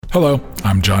Hello,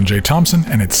 I'm John J. Thompson,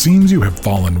 and it seems you have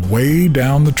fallen way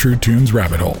down the True Tunes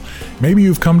rabbit hole. Maybe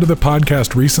you've come to the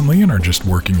podcast recently and are just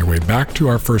working your way back to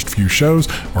our first few shows,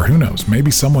 or who knows, maybe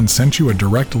someone sent you a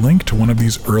direct link to one of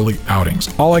these early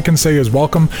outings. All I can say is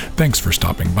welcome, thanks for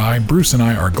stopping by. Bruce and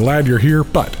I are glad you're here,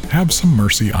 but have some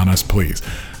mercy on us, please.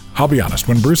 I'll be honest,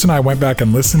 when Bruce and I went back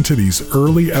and listened to these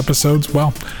early episodes,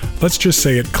 well, let's just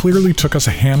say it clearly took us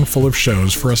a handful of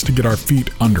shows for us to get our feet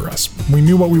under us. We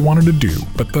knew what we wanted to do,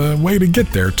 but the way to get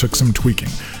there took some tweaking.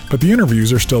 But the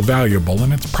interviews are still valuable,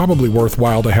 and it's probably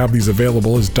worthwhile to have these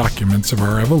available as documents of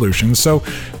our evolution, so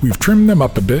we've trimmed them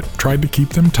up a bit, tried to keep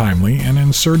them timely, and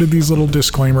inserted these little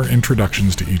disclaimer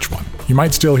introductions to each one. You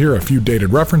might still hear a few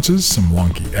dated references, some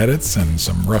wonky edits, and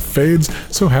some rough fades,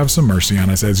 so have some mercy on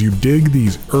us as you dig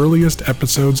these earliest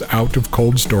episodes out of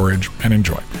cold storage and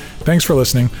enjoy. Thanks for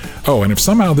listening. Oh, and if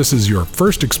somehow this is your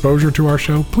first exposure to our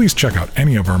show, please check out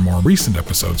any of our more recent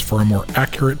episodes for a more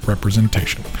accurate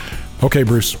representation. Okay,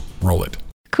 Bruce, roll it.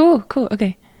 Cool,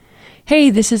 okay. Hey,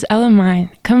 this is Ella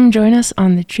Mine. Come join us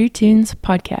on the True Tunes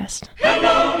podcast.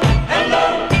 Hello.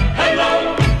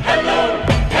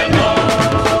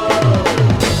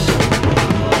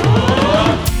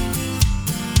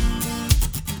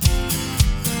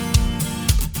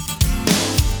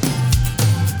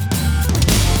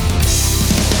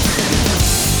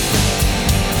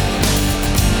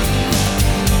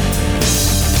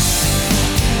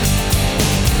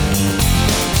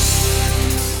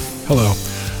 Hello,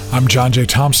 I'm John J.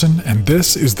 Thompson, and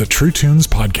this is the True Tunes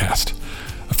podcast.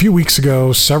 A few weeks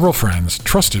ago, several friends,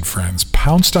 trusted friends,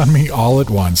 pounced on me all at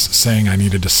once, saying I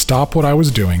needed to stop what I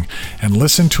was doing and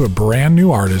listen to a brand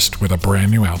new artist with a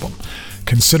brand new album.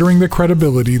 Considering the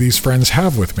credibility these friends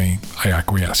have with me, I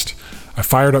acquiesced. I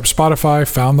fired up Spotify,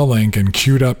 found the link, and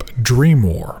queued up Dream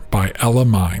War by Ella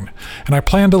Mine, and I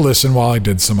planned to listen while I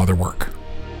did some other work.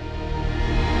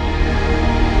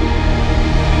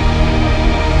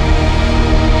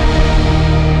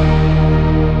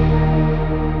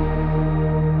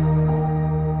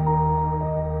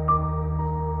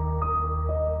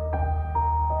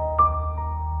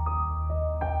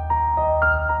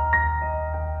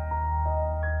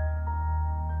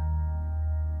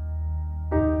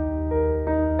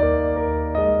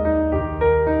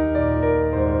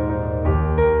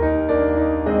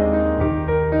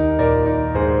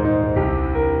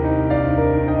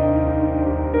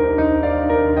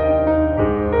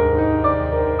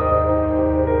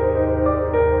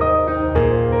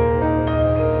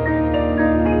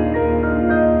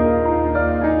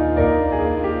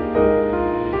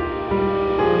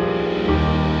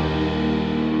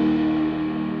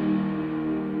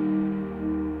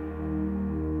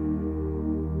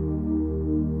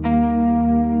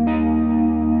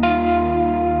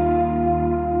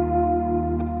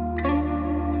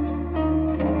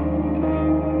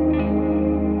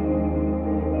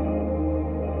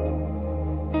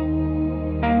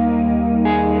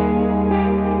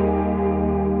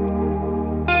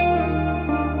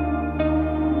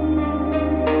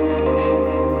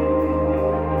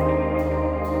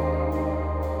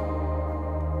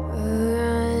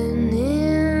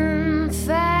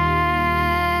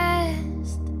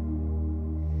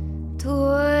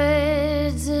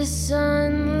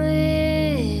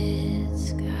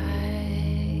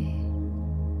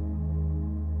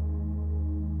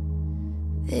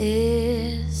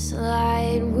 This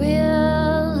light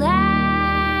will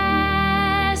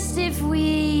last if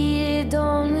we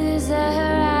don't lose the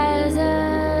horizon.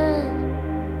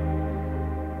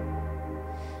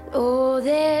 Oh,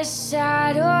 there's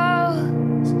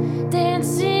shadows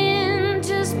dancing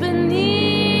just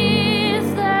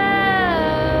beneath the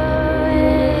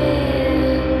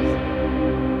waves.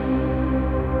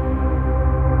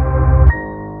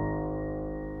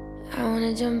 I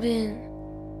wanna jump in.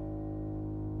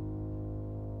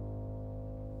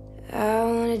 I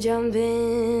wanna jump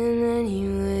in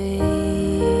anyway.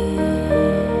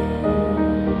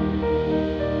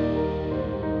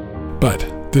 But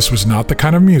this was not the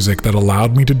kind of music that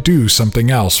allowed me to do something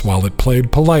else while it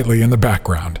played politely in the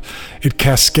background. It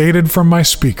cascaded from my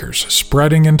speakers,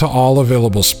 spreading into all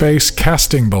available space,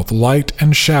 casting both light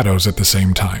and shadows at the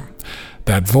same time.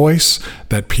 That voice,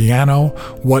 that piano,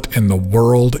 what in the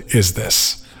world is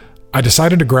this? I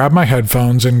decided to grab my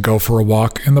headphones and go for a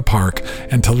walk in the park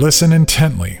and to listen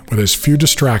intently with as few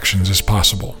distractions as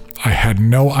possible. I had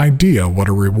no idea what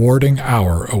a rewarding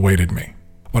hour awaited me.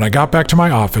 When I got back to my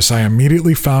office, I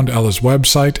immediately found Ella's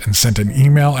website and sent an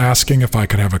email asking if I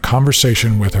could have a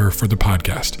conversation with her for the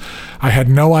podcast. I had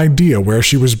no idea where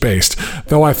she was based,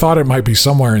 though I thought it might be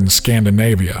somewhere in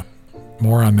Scandinavia.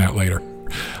 More on that later.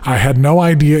 I had no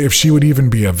idea if she would even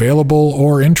be available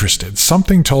or interested.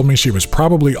 Something told me she was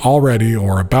probably already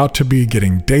or about to be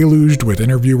getting deluged with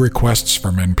interview requests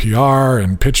from NPR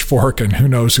and Pitchfork and who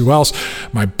knows who else.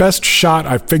 My best shot,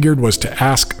 I figured, was to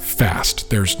ask fast.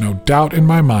 There's no doubt in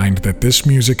my mind that this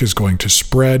music is going to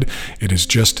spread. It is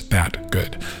just that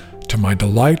good. To my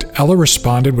delight, Ella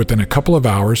responded within a couple of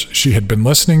hours. She had been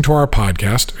listening to our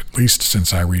podcast, at least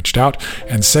since I reached out,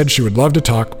 and said she would love to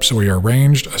talk, so we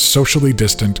arranged a socially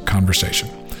distant conversation.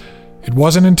 It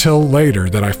wasn't until later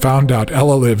that I found out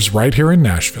Ella lives right here in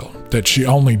Nashville, that she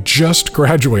only just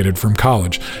graduated from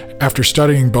college after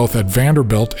studying both at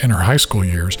Vanderbilt in her high school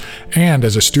years and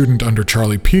as a student under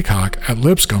Charlie Peacock at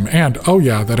Lipscomb, and, oh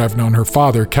yeah, that I've known her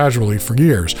father casually for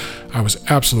years. I was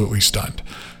absolutely stunned.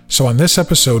 So on this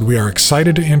episode, we are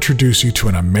excited to introduce you to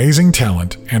an amazing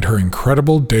talent and her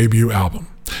incredible debut album.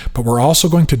 But we're also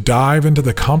going to dive into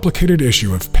the complicated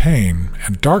issue of pain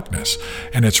and darkness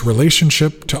and its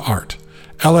relationship to art.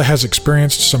 Ella has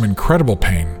experienced some incredible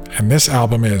pain, and this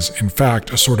album is, in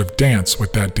fact, a sort of dance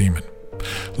with that demon.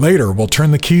 Later, we'll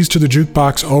turn the keys to the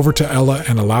jukebox over to Ella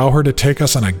and allow her to take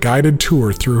us on a guided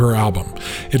tour through her album.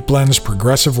 It blends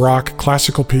progressive rock,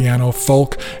 classical piano,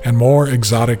 folk, and more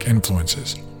exotic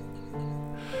influences.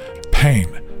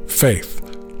 Pain, faith,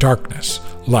 darkness,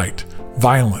 light,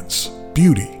 violence,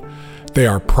 beauty. They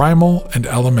are primal and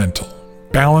elemental.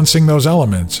 Balancing those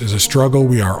elements is a struggle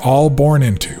we are all born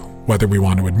into, whether we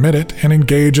want to admit it and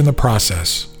engage in the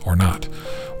process or not.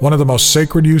 One of the most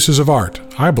sacred uses of art,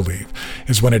 I believe,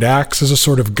 is when it acts as a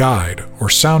sort of guide or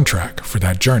soundtrack for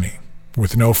that journey.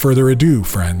 With no further ado,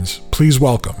 friends, please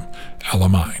welcome Ella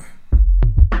Mine.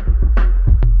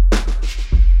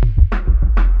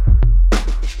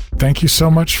 Thank you so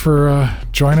much for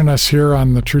joining us here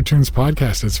on the True Tunes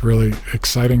podcast. It's really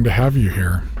exciting to have you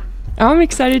here. I'm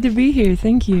excited to be here.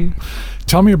 Thank you.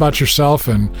 Tell me about yourself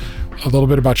and a little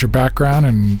bit about your background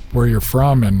and where you're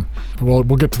from, and we'll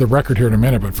get to the record here in a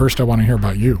minute, but first I want to hear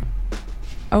about you.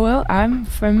 Oh, well, I'm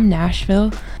from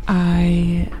Nashville.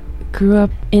 I grew up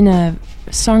in a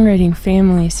songwriting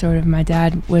family, sort of. My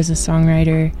dad was a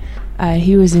songwriter.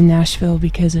 He was in Nashville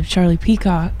because of Charlie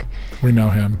Peacock. We know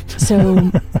him.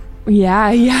 So...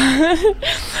 Yeah.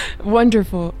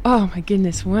 Wonderful. Oh my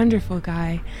goodness, wonderful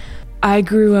guy. I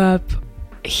grew up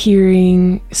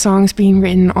hearing songs being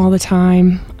written all the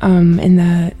time.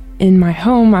 In my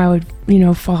home, I would,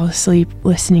 fall asleep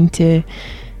listening to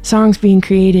songs being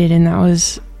created, and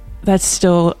that's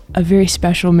still a very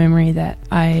special memory that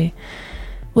I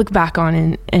look back on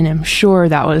and I'm sure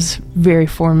that was very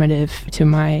formative to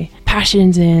my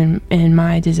passions and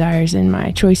my desires and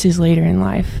my choices later in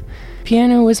life.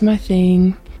 Piano was my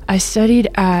thing. I studied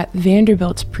at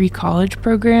Vanderbilt's pre-college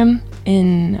program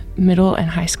in middle and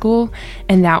high school,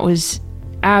 and that was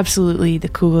absolutely the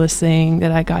coolest thing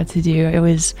that I got to do. It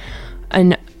was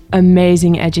an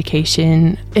amazing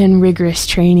education and rigorous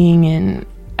training and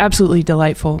absolutely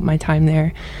delightful, my time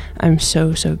there. I'm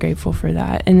so grateful for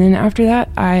that. And then after that,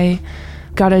 I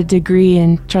got a degree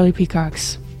in Charlie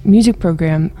Peacock's music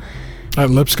program.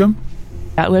 At Lipscomb?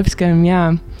 At Lipscomb,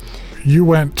 yeah. You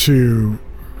went to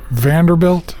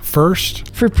Vanderbilt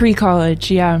first? For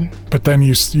pre-college, yeah. But then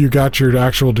you got your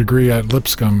actual degree at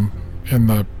Lipscomb in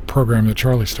the program that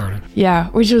Charlie started. Yeah,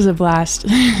 which was a blast.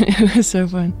 It was so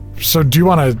fun. So do you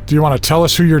want to tell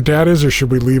us who your dad is, or should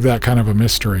we leave that kind of a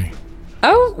mystery?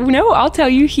 Oh, no, I'll tell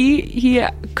you. He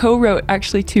co-wrote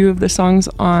actually 2 of the songs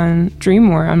on Dream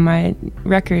War on my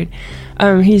record.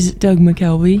 He's Doug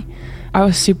McKelvey. I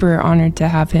was super honored to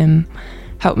have him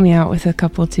help me out with a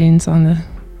couple tunes on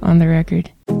the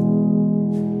record.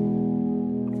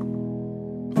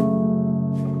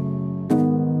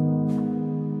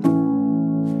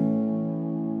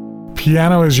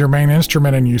 Piano is your main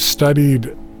instrument, and you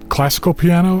studied classical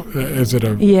piano. Is it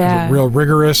yeah. Is it real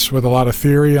rigorous with a lot of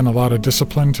theory and a lot of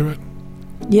discipline to it?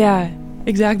 Yeah,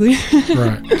 exactly.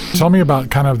 Right. Tell me about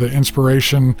kind of the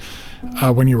inspiration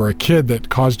when you were a kid that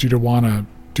caused you to want to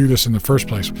do this in the first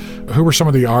place. Who were some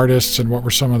of the artists, and what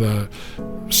were some of the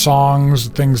songs,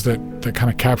 things that kind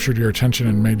of captured your attention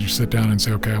and made you sit down and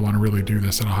say, okay, I want to really do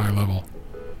this at a high level?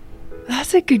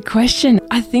 That's a good question.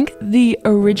 I think the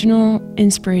original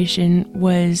inspiration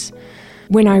was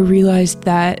when I realized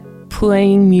that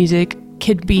playing music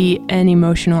could be an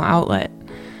emotional outlet.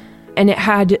 And it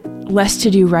had less to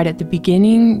do right at the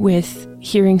beginning with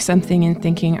hearing something and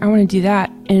thinking, I want to do that,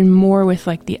 and more with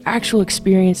like the actual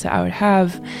experience that I would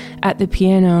have at the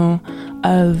piano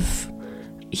of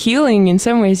healing in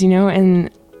some ways, and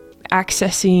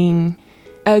accessing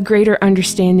a greater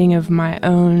understanding of my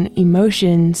own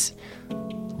emotions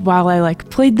while I like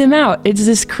played them out. It's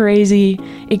this crazy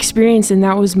experience. And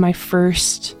that was the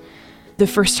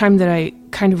first time that I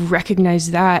kind of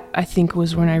recognized that, I think,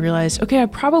 was when I realized, okay, I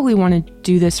probably want to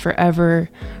do this forever,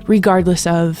 regardless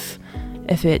of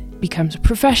if it becomes a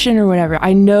profession or whatever.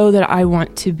 I know that I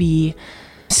want to be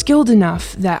skilled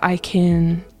enough that I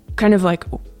can kind of like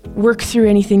work through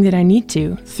anything that I need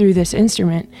to through this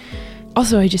instrument.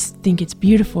 Also, I just think it's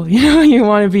beautiful. You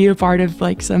want to be a part of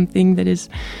like something that is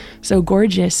so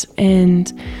gorgeous.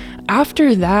 And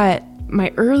after that,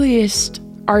 my earliest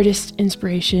artist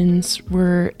inspirations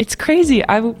were, it's crazy.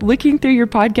 I'm looking through your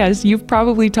podcast. You've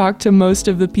probably talked to most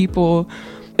of the people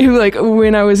who, like,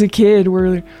 when I was a kid,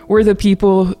 were the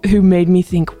people who made me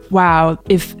think, wow,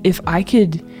 if I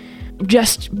could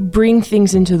just bring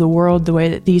things into the world the way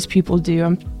that these people do.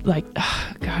 I'm like,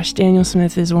 oh, gosh, Daniel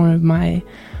Smith is one of my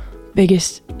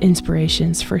biggest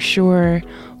inspirations for sure.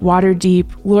 Waterdeep.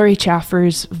 Lori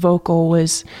Chaffer's vocal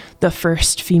was the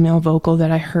first female vocal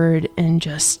that I heard, and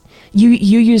just you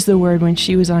used the word when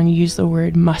she was on, you used the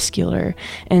word muscular,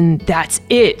 and that's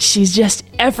it. She's just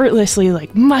effortlessly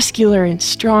like muscular and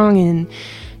strong and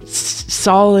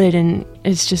solid, and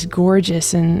it's just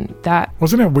gorgeous. And that,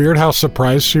 wasn't it weird how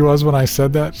surprised she was when I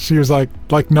said that? She was like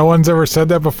no one's ever said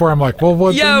that before. I'm like, well,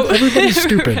 what? Everybody's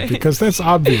stupid, right? Because that's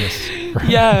obvious.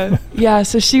 Right? Yeah.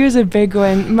 So she was a big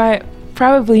one.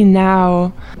 Probably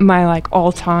now my like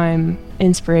all-time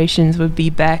inspirations would be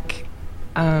Beck,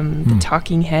 the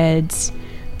Talking Heads,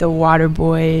 the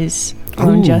Waterboys,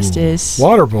 Lone Justice.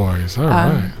 Waterboys, all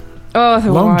right. Oh,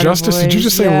 the Lone Waterboys, Justice. Did you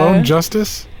just say Lone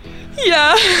Justice?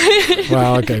 Yeah.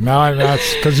 Well, okay. Now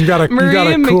that's because you got a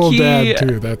cool dad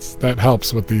too. That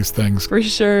helps with these things for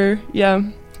sure. Yeah.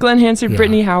 Glenn Hansard,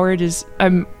 Brittany Howard is.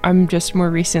 I'm just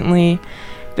more recently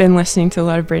been listening to a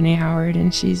lot of Brittany Howard,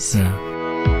 and she's. Yeah.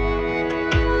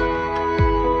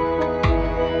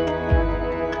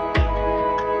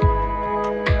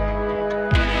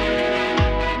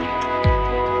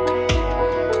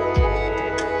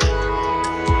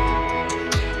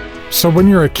 So when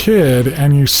you're a kid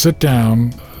and you sit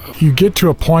down, you get to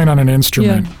a point on an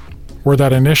instrument where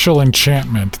that initial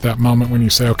enchantment, that moment when you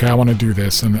say, okay, I want to do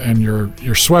this, and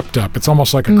you're swept up. It's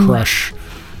almost like a crush.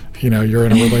 You're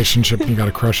in a relationship and you got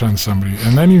a crush on somebody.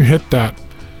 And then you hit that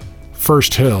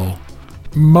first hill.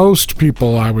 Most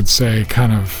people, I would say,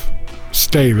 kind of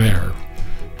stay there.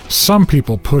 Some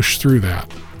people push through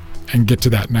that and get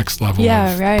to that next level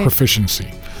of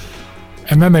proficiency.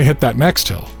 And then they hit that next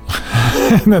hill.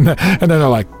 and then they're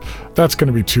like, that's going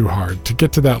to be too hard to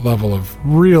get to that level of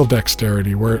real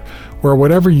dexterity where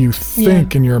whatever you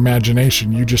think in your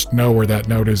imagination, you just know where that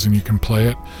note is and you can play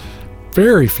it.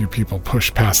 Very few people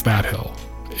push past that hill.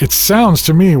 It sounds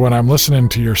to me when I'm listening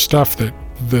to your stuff that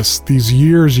these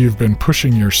years you've been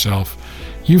pushing yourself,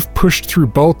 you've pushed through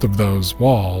both of those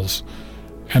walls,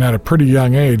 and at a pretty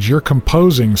young age, you're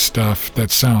composing stuff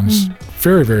that sounds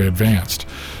very, very advanced.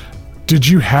 Did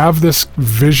you have this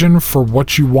vision for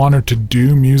what you wanted to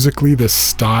do musically, this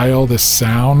style, this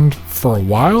sound, for a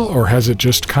while, or has it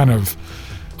just kind of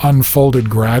unfolded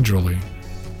gradually?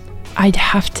 I'd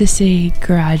have to say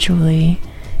gradually.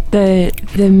 The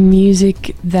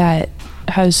music that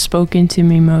has spoken to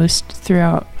me most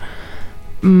throughout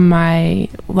my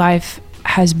life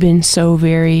has been so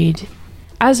varied.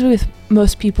 As with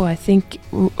most people, I think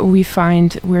we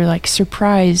find we're like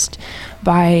surprised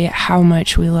by how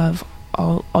much we love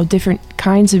all different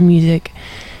kinds of music.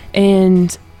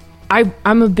 And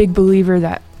I'm a big believer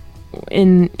that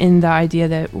in the idea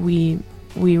that we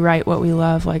write what we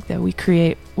love, like that we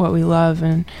create what we love,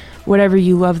 and whatever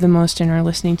you love the most and are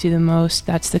listening to the most,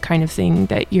 that's the kind of thing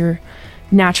that you're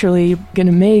naturally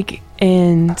gonna make.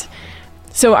 And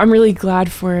so I'm really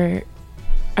glad for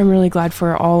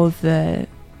all of the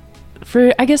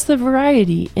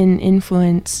variety in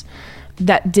influence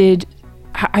that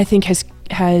I think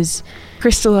has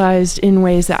crystallized in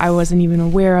ways that I wasn't even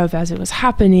aware of as it was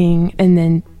happening, and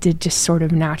then did just sort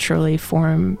of naturally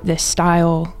form this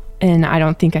style. And I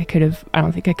don't think I could have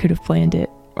planned it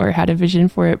or had a vision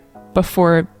for it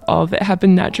before all of it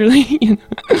happened naturally.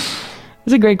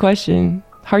 It's a great question.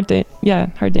 Hard to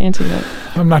answer that.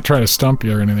 I'm not trying to stump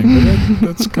you or anything, but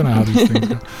that's kind of how these things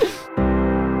go.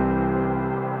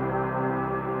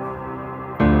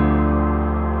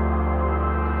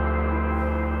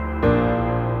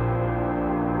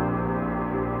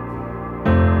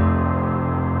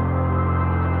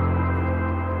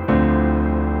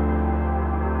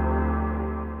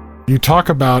 You talk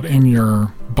about in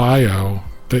your bio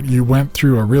that you went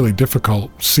through a really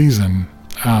difficult season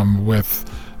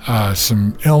with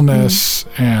some illness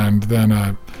and then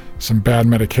a some bad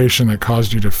medication that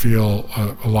caused you to feel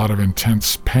a lot of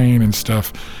intense pain and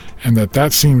stuff, and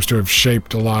that seems to have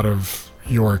shaped a lot of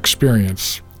your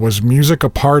experience. Was music a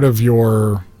part of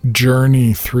your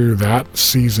journey through that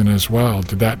season as well?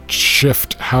 Did that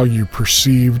shift how you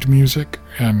perceived music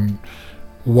and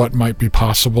what might be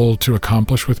possible to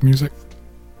accomplish with music?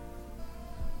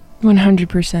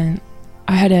 100%.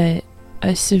 I had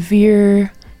a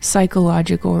severe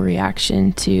psychological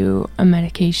reaction to a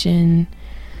medication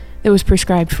that was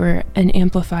prescribed for an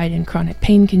amplified and chronic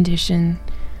pain condition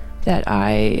that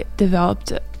I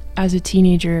developed as a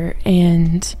teenager.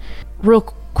 And real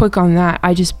quick on that,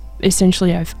 I just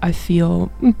essentially I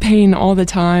feel pain all the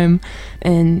time,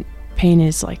 and pain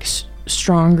is like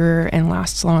stronger and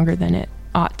lasts longer than it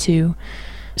ought to.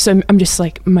 So I'm just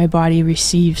like, my body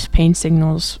receives pain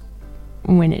signals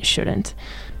when it shouldn't.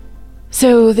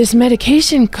 So this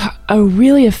medication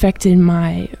really affected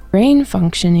my brain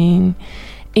functioning,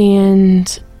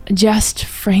 and just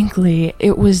frankly,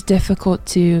 it was difficult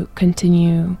to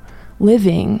continue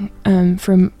living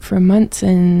for months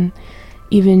and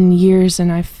even years,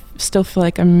 and I still feel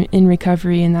like I'm in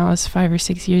recovery, and that was 5 or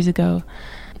 6 years ago.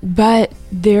 But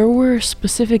there were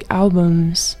specific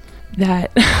albums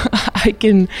that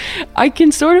I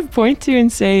can sort of point to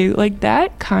and say, like,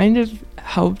 that kind of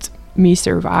helped me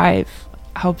survive,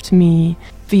 helped me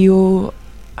feel.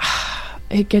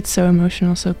 It gets so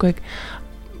emotional so quick.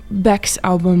 Beck's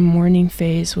album Morning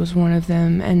Phase was one of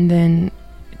them, and then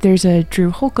there's a Drew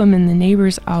Holcomb and the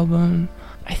Neighbors album,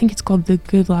 I think it's called The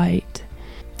Good Light.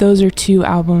 Those are 2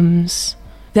 albums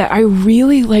that I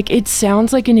really like. It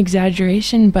sounds like an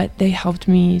exaggeration, but they helped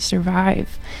me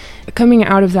survive. Coming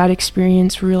out of that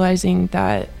experience, realizing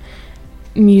that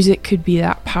music could be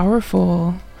that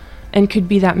powerful and could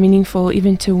be that meaningful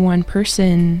even to one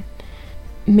person,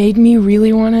 made me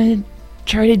really want to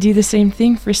try to do the same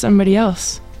thing for somebody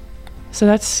else. So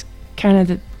that's kind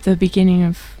of the beginning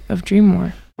of Dream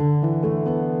More.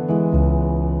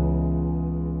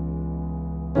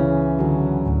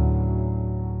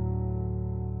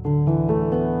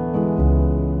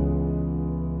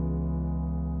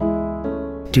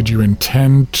 Did you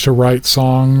intend to write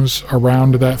songs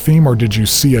around that theme, or did you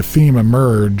see a theme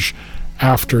emerge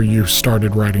after you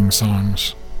started writing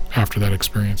songs after that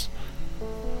experience?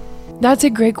 That's a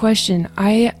great question.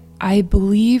 I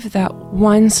believe that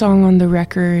one song on the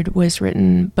record was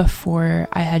written before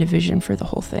I had a vision for the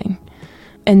whole thing.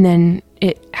 And then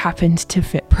it happened to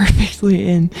fit perfectly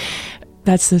in.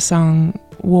 That's the song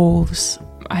Wolves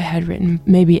I had written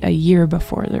maybe a year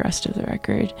before the rest of the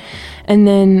record. And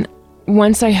then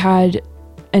once I had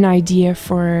an idea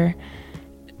for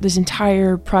this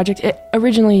entire project, it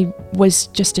originally was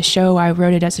just a show. I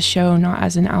wrote it as a show, not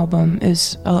as an album. It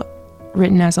was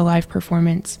written as a live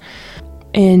performance.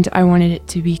 And I wanted it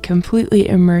to be completely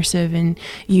immersive, and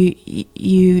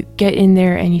you get in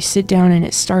there and you sit down and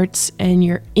it starts and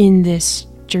you're in this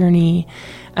journey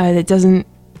that doesn't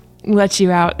let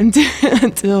you out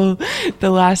until the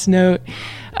last note.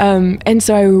 And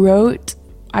so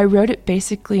I wrote it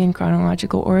basically in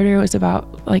chronological order. It was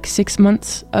about like 6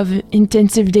 months of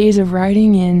intensive days of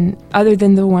writing, and other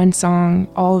than the one song,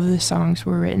 all of the songs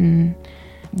were written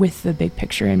with the big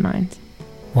picture in mind.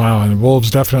 Wow, and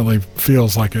Wolves definitely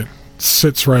feels like it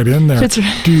sits right in there. Do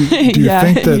you Yeah,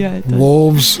 think that yeah, it does.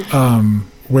 Wolves,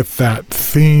 with that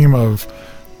theme of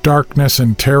darkness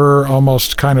and terror,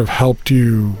 almost kind of helped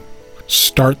you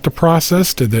start the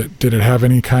process? Did it have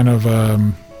any kind of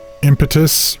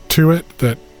impetus to it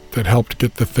that helped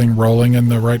get the thing rolling in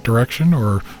the right direction,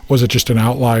 or was it just an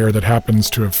outlier that happens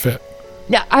to have fit?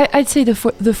 Yeah, I'd say the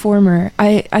former.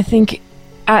 I think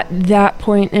at that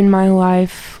point in my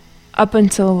life, up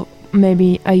until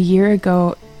maybe a year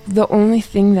ago, the only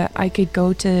thing that I could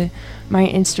go to my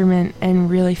instrument and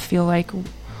really feel like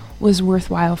was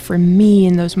worthwhile for me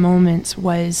in those moments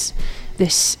was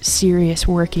this serious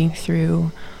working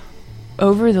through.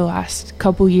 Over the last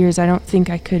couple years, I don't think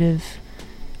I could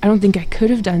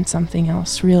have done something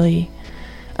else, really.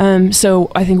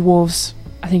 So I think Wolves,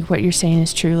 I think what you're saying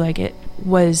is true. Like, it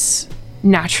was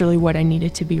naturally what I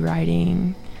needed to be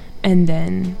writing, and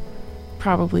then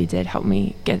probably did help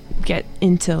me get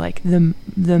into like the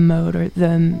mode or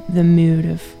the mood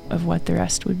of what the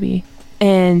rest would be.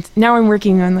 And now I'm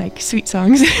working on like sweet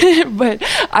songs, but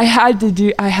I had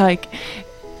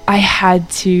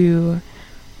to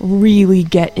really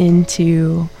get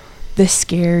into the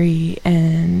scary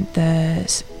and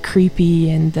the creepy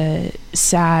and the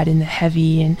sad and the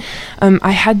heavy, and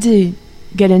I had to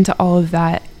get into all of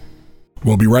that.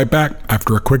 We'll be right back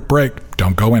after a quick break.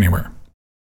 Don't go anywhere.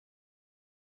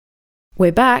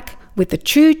 We're back with the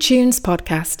True Tunes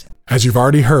podcast. As you've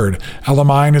already heard, Ella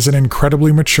Mine is an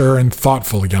incredibly mature and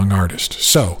thoughtful young artist.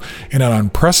 So, in an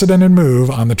unprecedented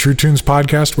move on the True Tunes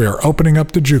podcast, we are opening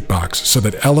up the jukebox so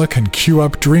that Ella can cue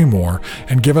up Dream War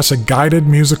and give us a guided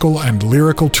musical and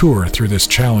lyrical tour through this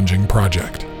challenging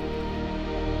project.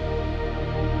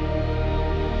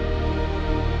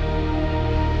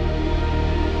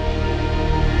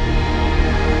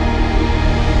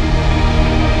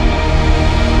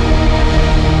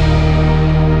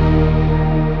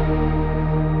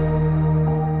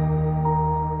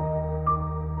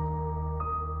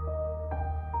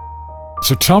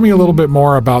 So tell me a little bit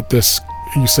more about this.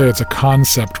 You say it's a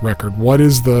concept record. What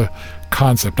is the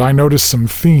concept? I noticed some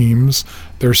themes.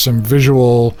 There's some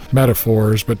visual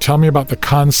metaphors, but tell me about the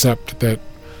concept that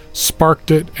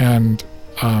sparked it and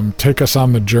take us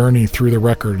on the journey through the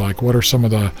record. Like, what are some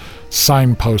of the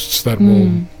signposts that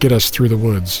will get us through the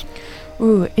woods?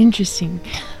 Ooh, interesting.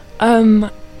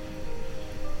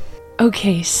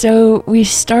 Okay, so we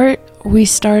start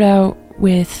out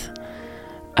with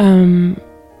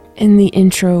in the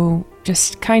intro,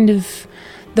 just kind of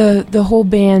the whole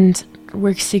band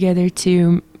works together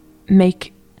to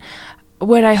make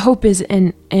what I hope is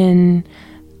an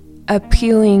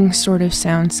appealing sort of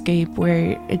soundscape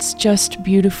where it's just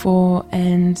beautiful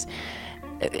and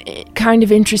kind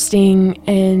of interesting,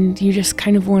 and you just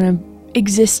kind of want to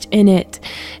exist in it.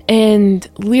 And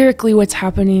lyrically, what's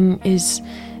happening is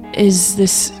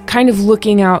this kind of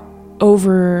looking out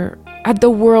over at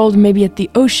the world, maybe at the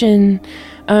ocean,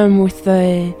 with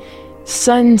the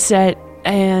sunset,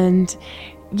 and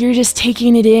you're just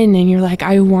taking it in, and you're like,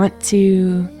 I want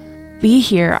to be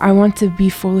here. I want to be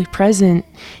fully present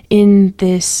in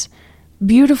this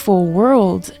beautiful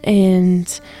world,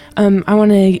 and I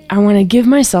want to give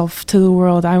myself to the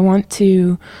world. I want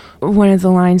to. One of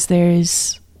the lines there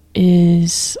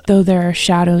is though there are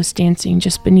shadows dancing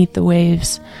just beneath the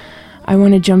waves, I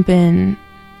want to jump in.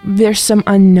 There's some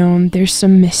unknown, there's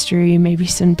some mystery, maybe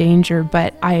some danger,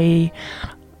 but I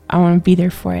want to be there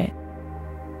for it.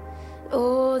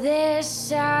 Oh, there's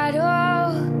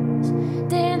shadows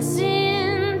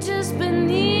dancing just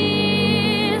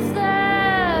beneath the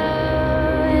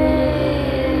waves.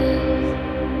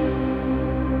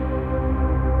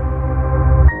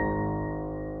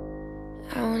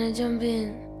 I wanna jump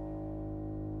in.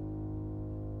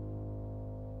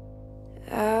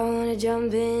 I wanna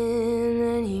jump in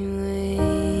anyway.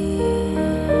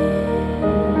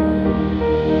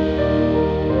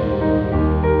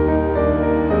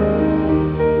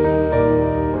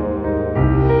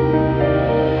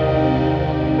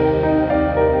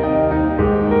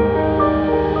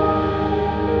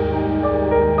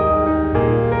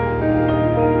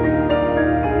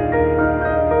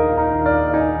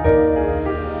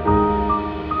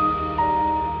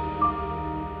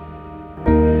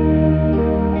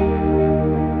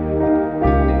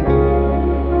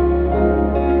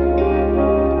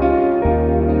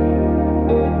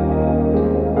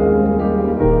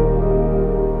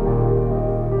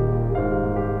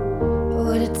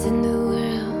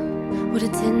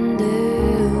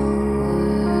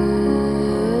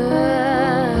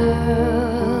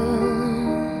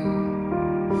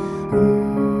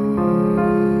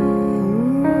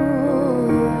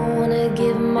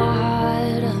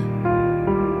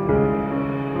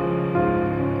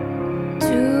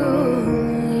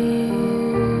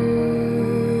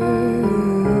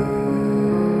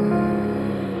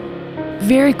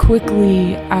 Very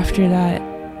quickly after that,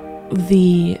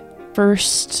 the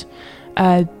first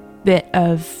bit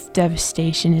of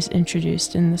devastation is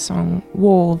introduced in the song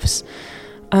Wolves.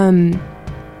 And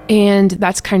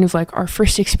that's kind of like our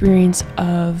first experience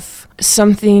of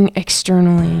something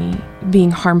externally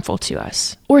being harmful to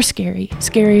us, or scary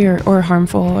or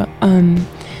harmful.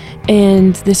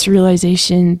 And this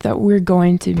realization that we're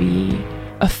going to be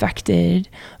affected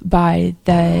by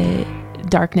the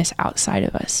darkness outside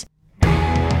of us.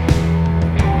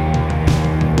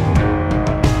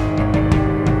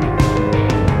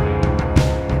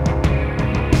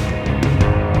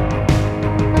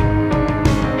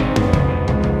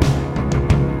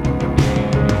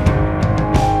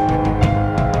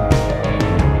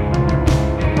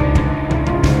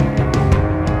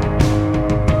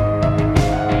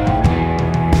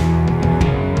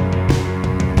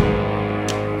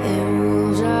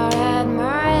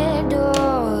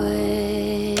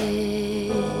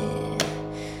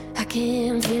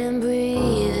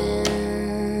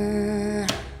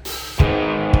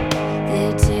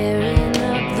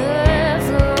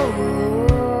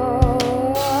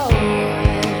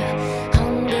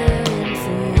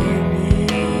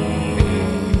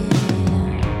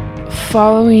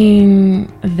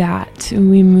 Following that,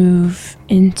 we move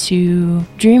into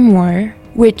Dream War,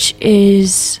 which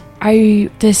is,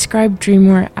 I describe Dream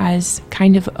War as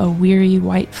kind of a weary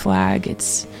white flag.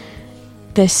 It's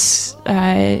this,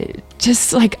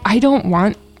 just like, I don't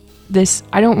want this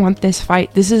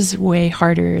fight. This is way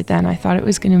harder than I thought it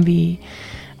was going to be.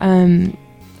 And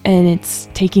it's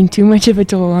taking too much of a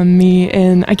toll on me,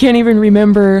 and I can't even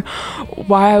remember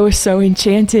why I was so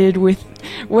enchanted with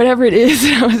whatever it is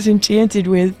that I was enchanted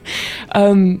with.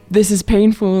 This is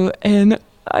painful, and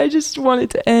I just want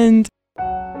it to end.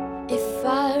 If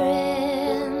I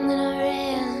ran, then I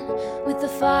ran with the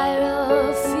fire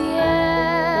of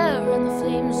fear, and the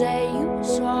flames that you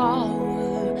saw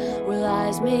were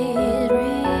lies made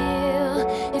real.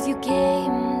 If you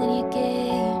came, then you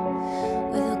came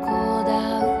with a cold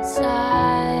outside.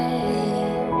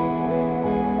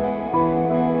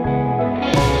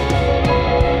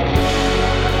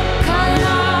 Calling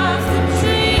off the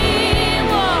dream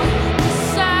wall,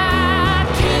 'cause I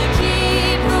can't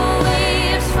keep the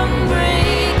waves from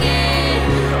breaking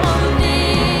on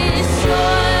this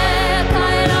shore.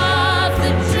 Calling off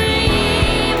the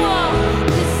dream wall,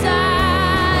 'cause I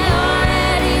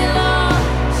already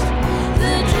lost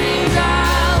the dreams I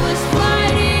was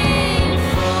fighting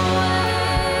for.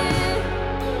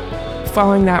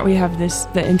 Following that, we have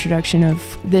the introduction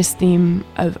of this theme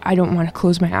of I don't want to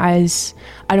close my eyes,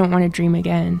 I don't want to dream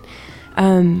again,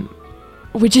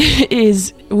 which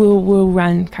will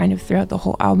run kind of throughout the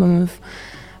whole album. Of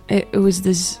it was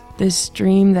this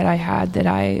dream that I had, that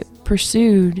I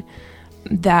pursued,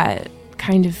 that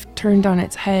kind of turned on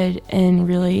its head and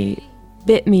really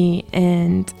bit me,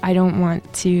 and I don't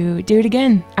want to do it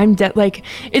again. I'm like,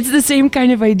 it's the same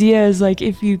kind of idea as like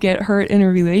if you get hurt in a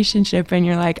relationship and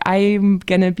you're like, I'm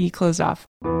gonna be closed off.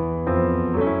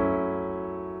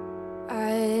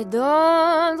 I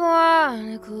don't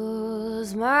wanna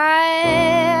close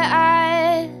my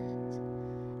eyes,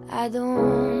 I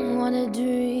don't wanna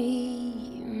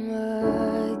dream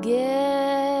again.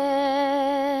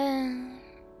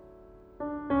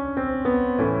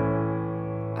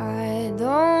 I don't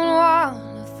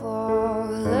wanna fall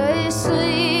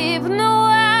asleep, no,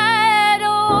 I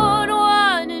don't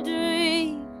wanna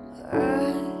dream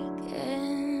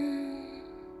again.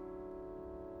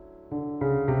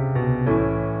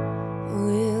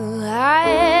 Will I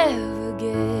ever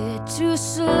get to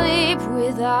sleep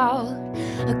without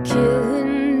a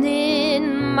killing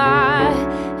in my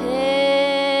head?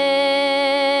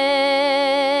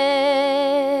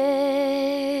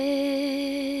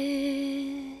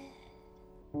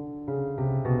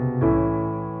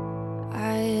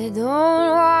 I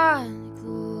don't want to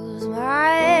close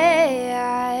my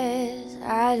eyes,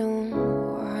 I don't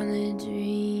want to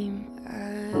dream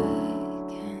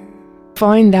again.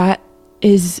 Following that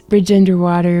is Bridge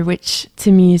Underwater, which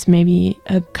to me is maybe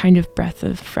a kind of breath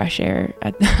of fresh air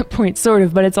at that point, sort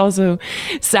of, but it's also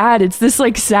sad. It's this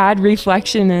like sad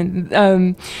reflection and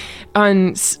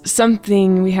on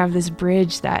something. We have this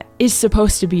bridge that is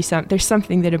supposed to be there's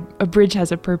something that a bridge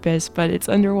has a purpose, but it's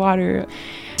underwater.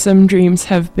 Some dreams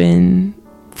have been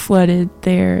flooded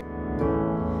there.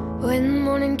 When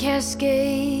morning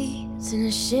cascades in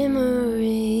a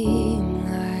shimmering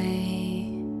light,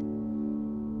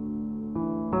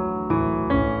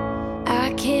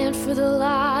 I can't for the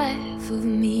life of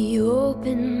me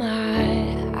open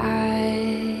my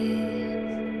eyes,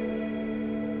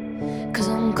 'cause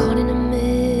I'm caught in a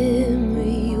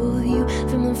memory of you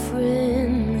from a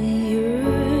friendlier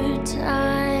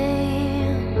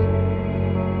time.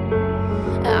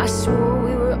 I swore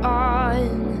we were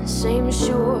on the same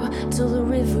shore till the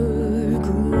river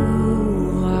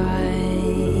grew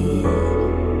wide.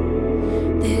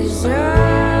 There's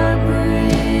a bridge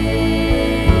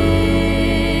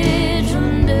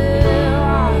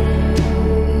underwater,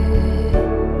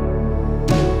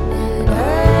 and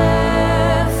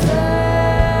earth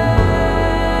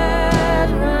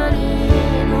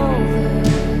running over.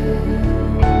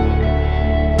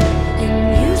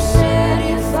 And you said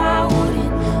if I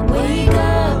wouldn't wake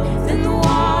up, then the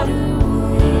water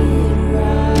would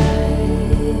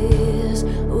rise.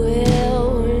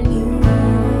 Well, when you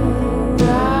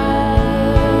rise.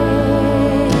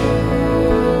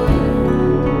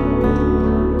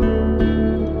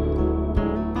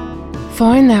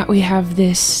 Following that, we have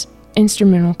this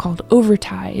instrumental called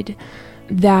Overtide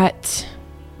that,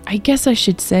 I guess I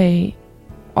should say,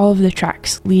 all of the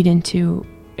tracks lead into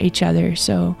each other,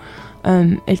 so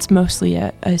it's mostly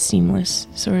a seamless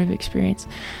sort of experience.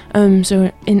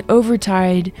 So in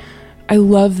Overtide, I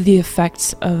love the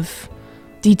effects of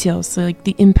details, so like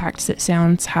the impacts that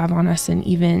sounds have on us, and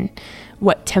even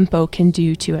what tempo can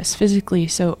do to us physically.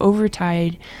 So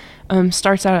Overtide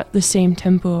starts out at the same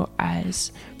tempo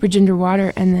as Bridge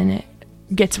Underwater, and then it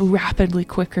gets rapidly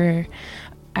quicker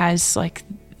as like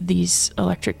these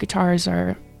electric guitars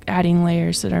are adding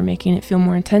layers that are making it feel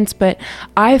more intense. But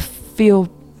I feel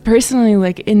personally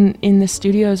like in the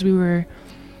studios we were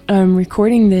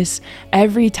recording this,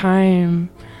 every time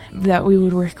that we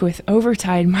would work with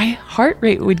Overtide, my heart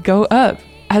rate would go up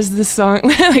as the song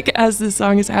as the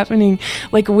song is happening,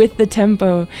 like with the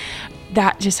tempo.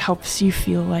 That just helps you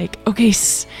feel like, okay,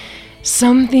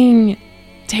 something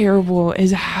terrible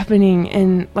is happening,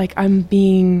 and like I'm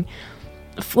being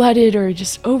flooded or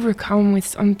just overcome with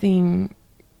something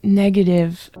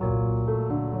negative.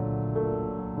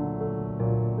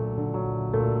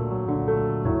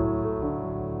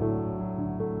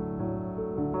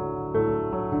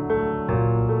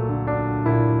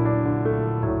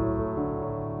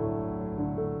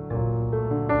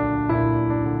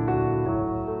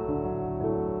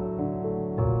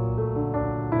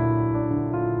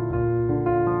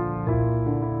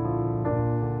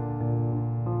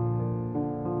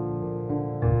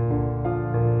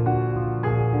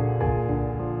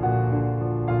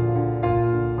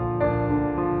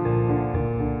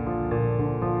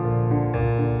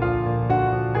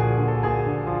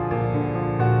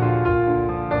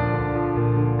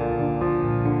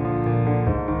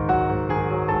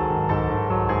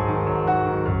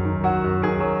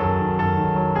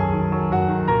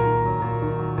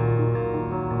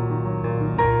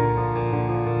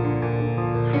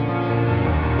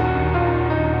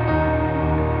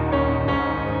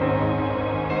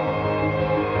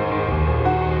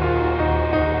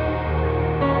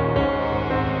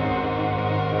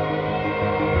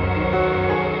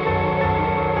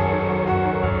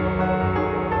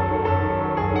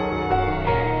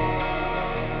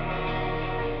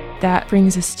 That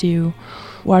brings us to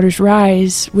Waters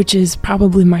Rise, which is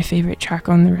probably my favorite track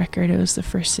on the record. It was the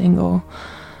first single.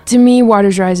 To me,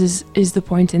 Waters Rise is the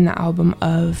point in the album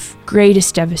of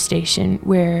greatest devastation,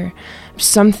 where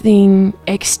something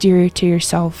exterior to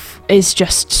yourself is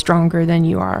just stronger than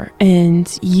you are,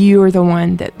 and you are the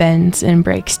one that bends and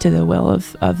breaks to the will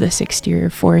of this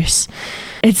exterior force.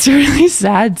 It's a really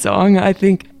sad song. I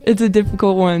think it's a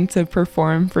difficult one to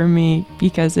perform for me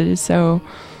because it is so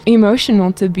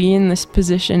emotional to be in this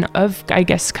position of, I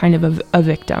guess, kind of a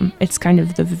victim. It's kind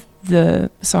of the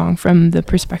song from the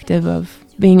perspective of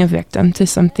being a victim to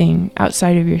something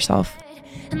outside of yourself.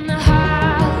 And the heart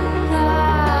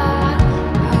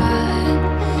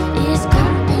is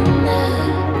caught in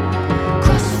the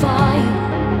crossfire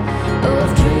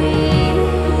of dreams,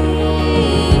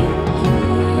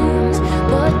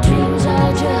 but dreams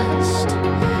are just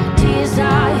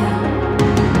desire.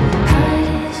 Heart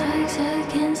is wax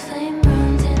against flame,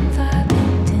 burns in fire,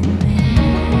 painting me.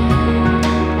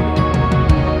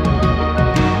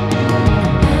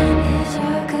 Hand is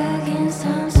rock against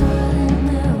time, swirling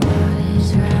the waters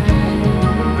rise.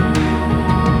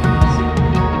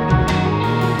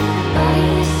 Body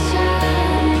is shine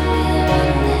with a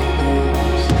that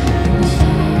moves and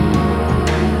soars.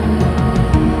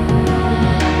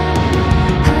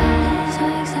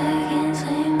 Heart is wax against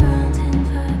flame, burns in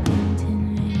fire, painting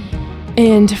me.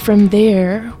 And from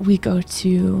there, we go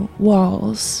to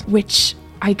Walls, which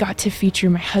I got to feature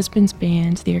my husband's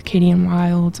band, the Arcadian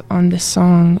Wild, on this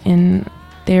song. And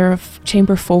they're a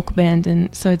chamber folk band,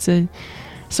 and so it's a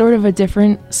sort of a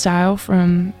different style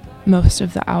from most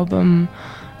of the album.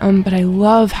 But I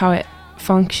love how it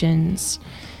functions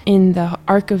in the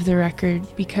arc of the record,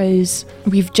 because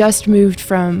we've just moved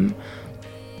from,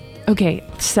 okay,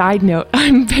 side note,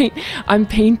 I'm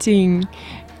painting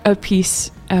a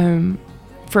piece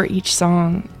for each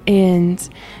song, and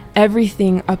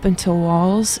everything up until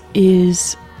Walls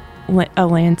is a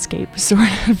landscape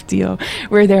sort of deal,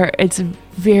 where it's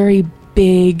very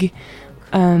big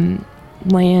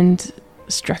land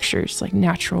structures, like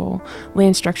natural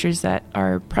land structures that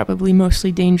are probably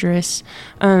mostly dangerous.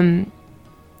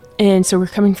 And so we're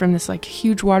coming from this like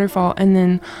huge waterfall, and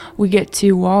then we get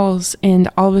to Walls, and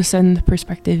all of a sudden the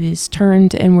perspective is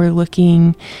turned and we're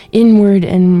looking inward.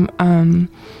 And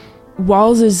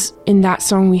Walls is, in that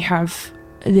song, we have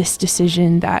this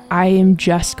decision that I am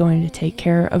just going to take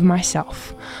care of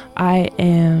myself. I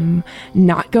am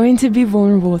not going to be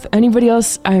vulnerable with anybody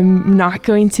else. I'm not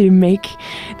going to make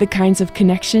the kinds of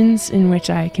connections in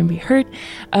which I can be hurt.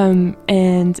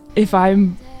 And if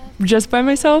I'm just by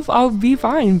myself, I'll be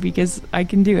fine because I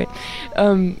can do it.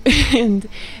 And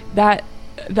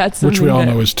that's which we all that,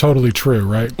 know is totally true,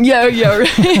 right? Yeah,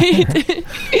 right.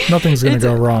 Nothing's going to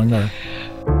go wrong there.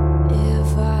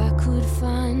 If I could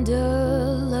find a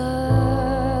love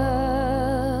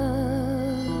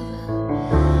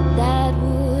that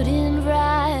wouldn't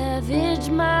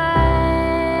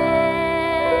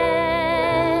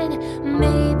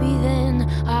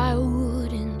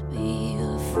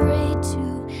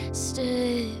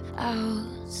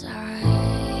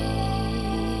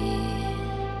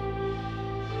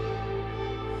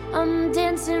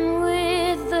swim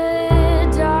with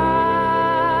the dark,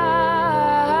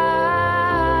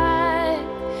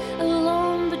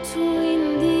 alone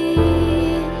between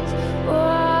these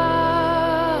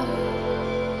walls.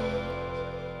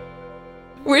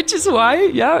 Which is why,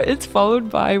 it's followed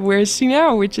by Where's She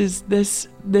Now, which is this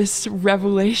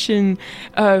revelation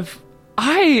of,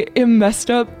 I am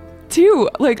messed up too.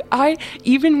 Like,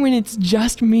 even when it's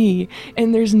just me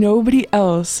and there's nobody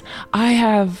else, I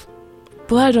have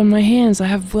blood on my hands, I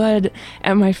have blood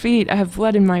at my feet, I have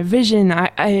blood in my vision.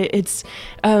 It's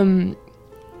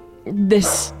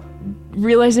this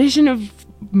realization of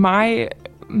my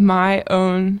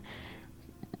own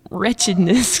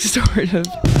wretchedness, sort of.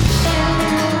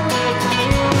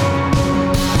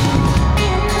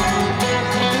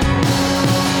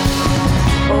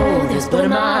 Oh, there's blood in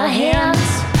my hands.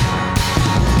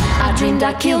 I dreamed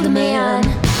I killed a man.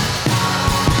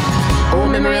 Oh,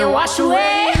 memory wash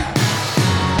away.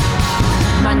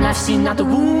 My knife seen not the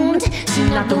wound, seen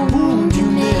not the wound you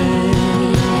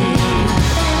made.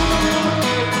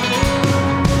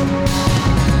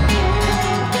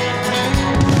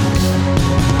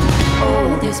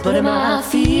 Oh, there's blood in my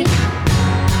feet.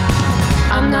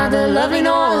 I'm neither lovely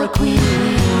nor a queen.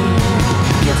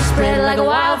 Yet to spread like a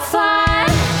wildfire.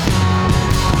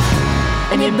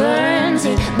 And it burns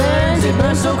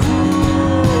so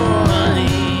cruelly.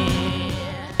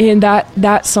 And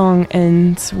that song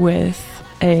ends with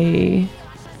a,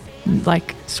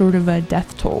 like, sort of a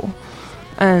death toll,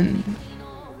 and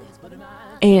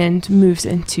moves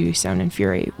into Sound and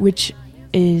Fury, which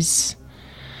is,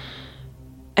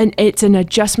 and it's an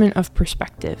adjustment of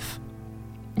perspective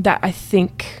that I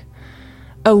think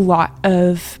a lot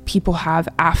of people have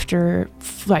after,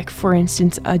 like, for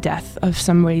instance, a death of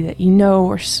somebody that you know,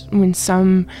 or when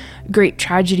some great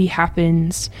tragedy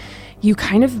happens, you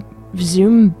kind of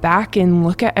zoom back and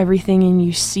look at everything and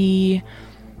you see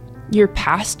your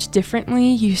past differently.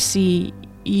 You see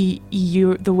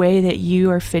you the way that you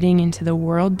are fitting into the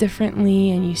world differently,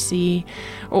 and you see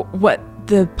what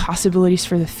the possibilities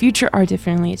for the future are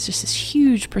differently. It's just this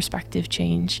huge perspective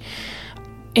change.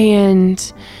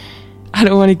 And I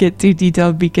don't want to get too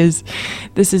detailed because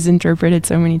this is interpreted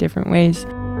so many different ways.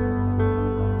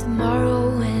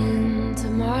 Tomorrow and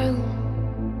tomorrow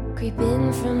creep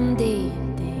in from day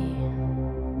to day.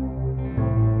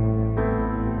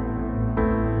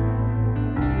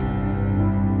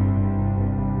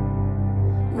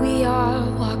 We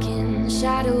are walking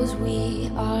shadows,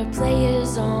 we are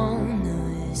players on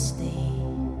the stage.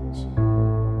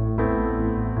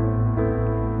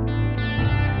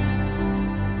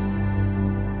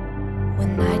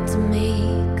 One night to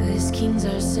make us kings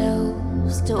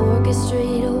ourselves, to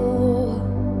orchestrate a war,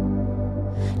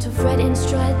 to fret and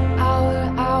strut our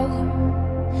hour,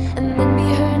 and then be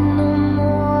heard no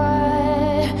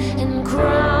more. And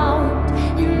crowned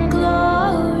in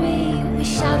glory, we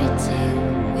shouted till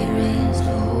we raised a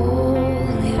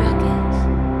holy ruckus.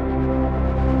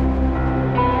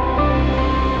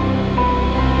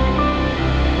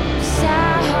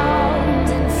 Sound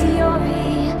and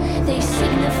fury, they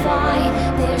signify,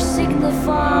 they're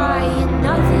signifying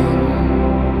nothing.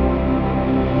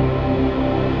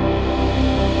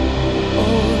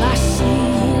 All I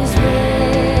see is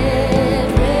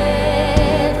red,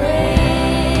 red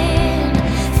rain,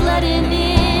 flooding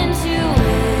into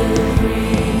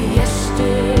every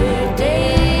yesterday.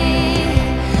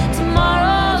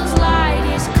 Tomorrow's light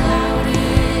is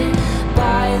clouded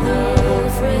by the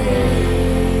fray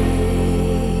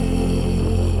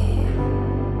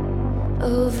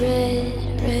of red,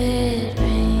 red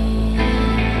rain.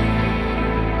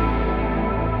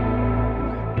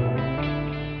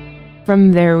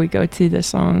 From there, we go to the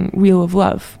song Wheel of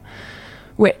Love,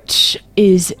 which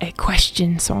is a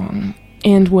question song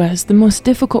and was the most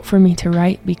difficult for me to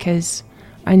write because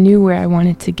I knew where I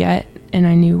wanted to get and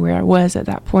I knew where I was at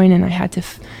that point, and I had to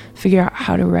figure out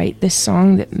how to write this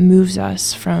song that moves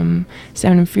us from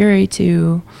Sound and Fury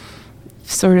to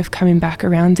sort of coming back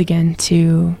around again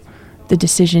to the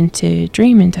decision to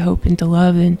dream and to hope and to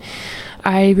love. And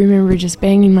I remember just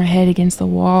banging my head against the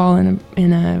wall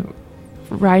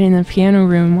right in the piano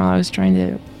room while I was trying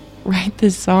to write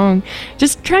this song,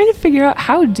 just trying to figure out,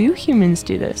 how do humans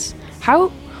do this?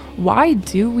 Why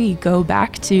do we go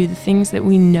back to the things that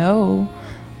we know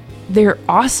they're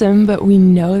awesome, but we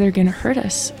know they're gonna hurt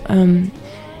us?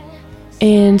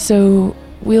 And so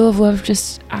Wheel of Love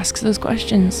just asks those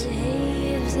questions.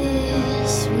 If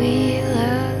this wheel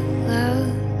of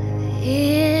love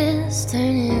is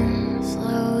turning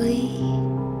slowly,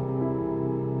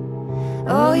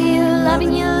 oh, you love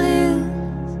and you lose,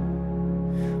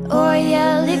 or you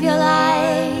live your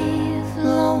life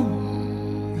lonely.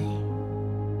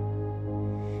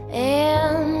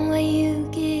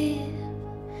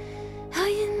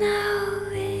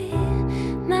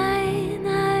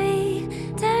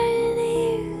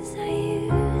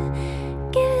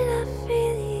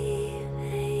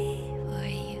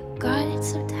 heart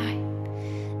so tight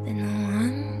that no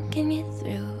one can get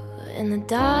through. In the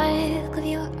dark of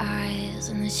your eyes,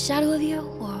 in the shadow of your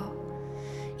wall,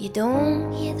 you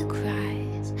don't hear the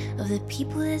cries of the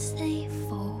people as they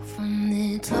fall from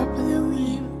the top of the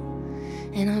wheel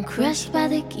and are crushed by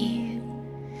the gear,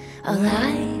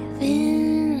 alive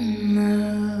in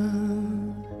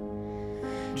love,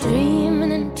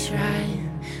 dreaming and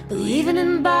trying, believing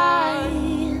and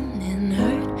buying, and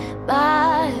hurt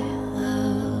by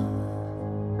love,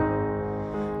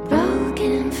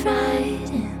 broken and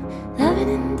frightened, loving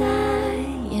and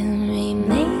dying, remade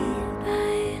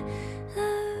by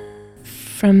love.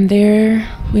 From there,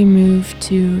 we move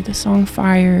to the song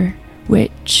Fire,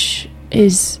 which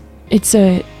is, it's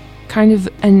a kind of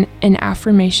an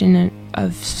affirmation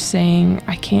of saying,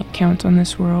 I can't count on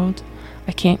this world.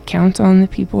 I can't count on the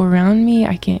people around me.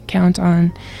 I can't count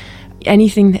on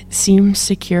anything that seems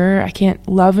secure. I can't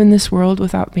love in this world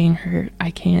without being hurt.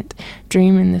 I can't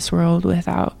dream in this world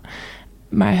without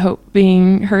my hope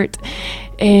being hurt.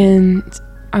 And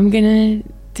I'm gonna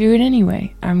do it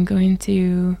anyway. I'm going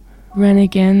to run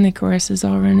again. The chorus is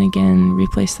I'll run again,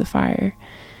 replace the fire.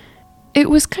 It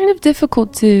was kind of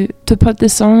difficult to put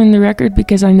this song in the record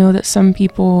because I know that some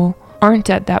people aren't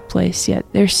at that place yet.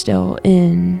 They're still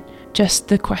in just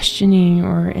the questioning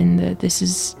or in the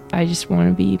I just want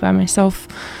to be by myself.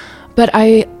 But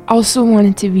I also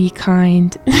wanted to be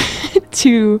kind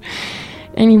to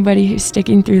anybody who's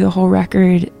sticking through the whole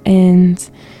record and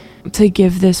to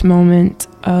give this moment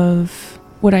of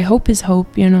what I hope is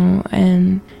hope,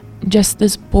 and just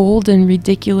this bold and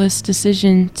ridiculous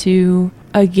decision to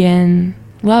again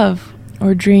love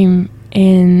or dream.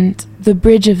 And the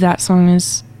bridge of that song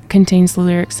contains the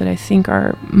lyrics that I think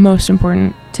are most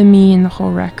important to me in the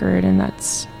whole record, and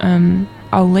that's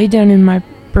I'll lay down in my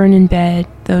burning bed,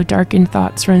 though darkened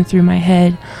thoughts run through my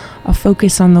head. I'll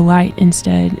focus on the light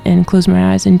instead and close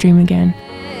my eyes and dream again.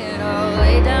 I'll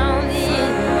lay down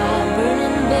in my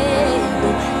burning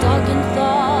bed, though darkened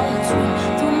thoughts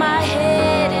run through my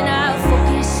head, and I'll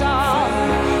focus on the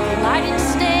light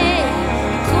instead,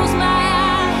 close my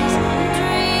eyes and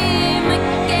dream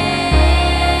again.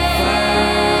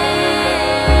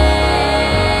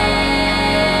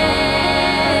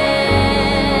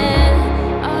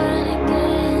 On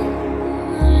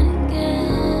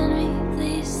again,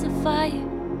 replace the fire.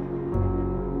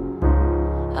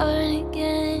 On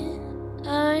again,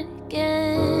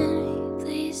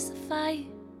 replace the fire.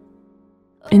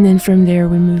 And then from there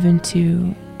we move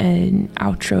into an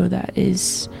outro that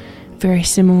is very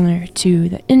similar to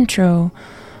the intro,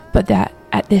 but that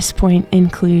at this point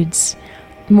includes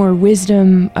more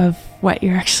wisdom of what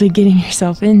you're actually getting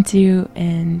yourself into,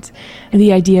 and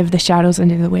the idea of the shadows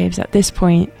under the waves at this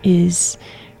point is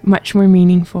much more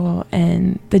meaningful,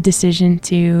 and the decision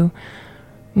to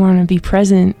want to be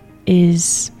present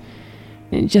is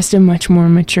just a much more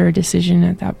mature decision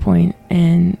at that point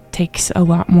and takes a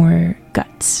lot more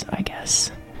guts, I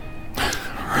guess.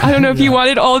 I don't know if you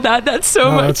wanted all that. That's so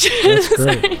much. That's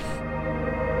great.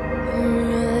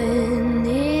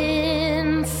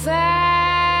 Running fast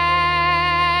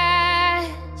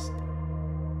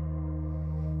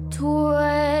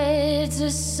towards a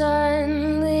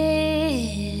sunlit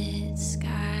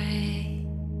sky.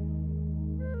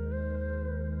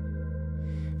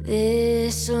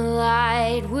 This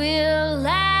light will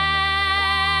last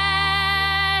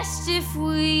if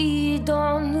we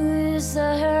don't lose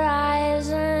the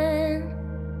horizon.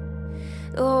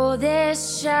 Oh,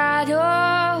 there's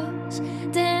shadows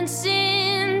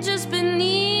dancing just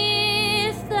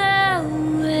beneath the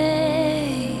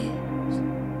waves.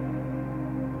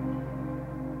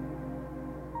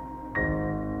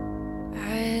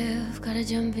 I've gotta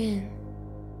jump in.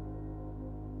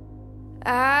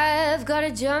 I've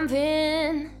gotta jump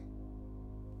in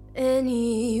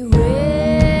anyway.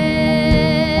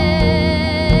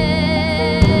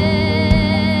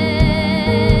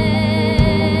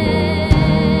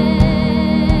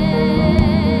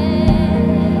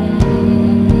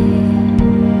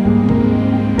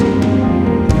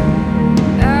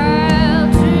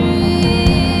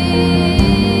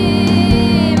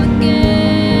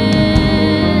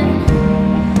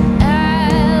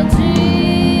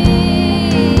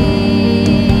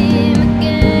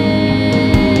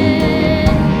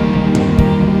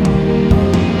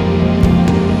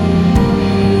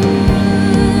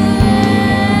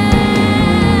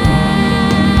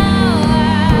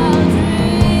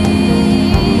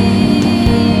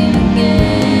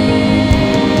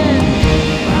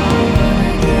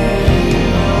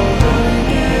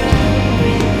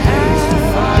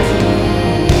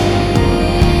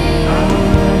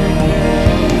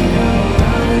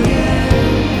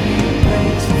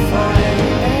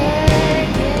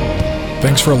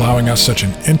 Thanks for allowing us such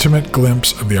an intimate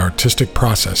glimpse of the artistic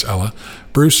process, Ella.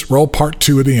 Bruce, roll part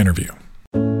 2 of the interview.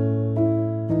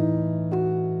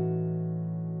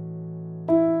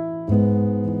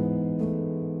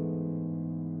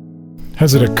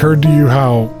 Has it occurred to you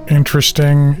how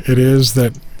interesting it is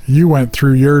that you went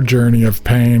through your journey of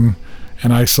pain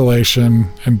and isolation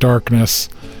and darkness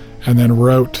and then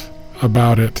wrote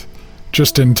about it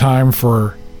just in time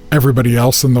for everybody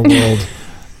else in the world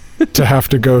to have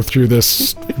to go through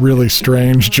this really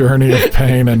strange journey of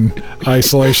pain and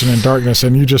isolation and darkness,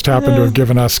 and you just happen to have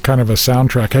given us kind of a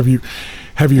soundtrack.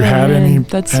 Have you had any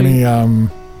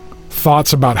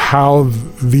thoughts about how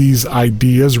these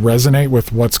ideas resonate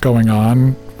with what's going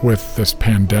on with this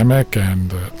pandemic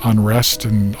and the unrest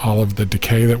and all of the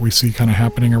decay that we see kind of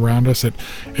happening around us? It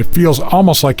feels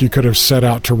almost like you could have set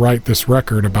out to write this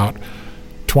record about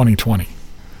 2020.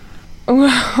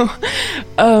 Well,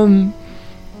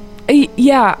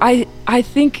 yeah, I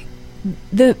think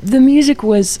the music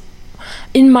was,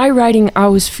 in my writing, I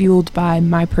was fueled by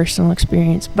my personal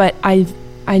experience, but I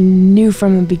knew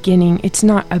from the beginning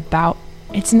the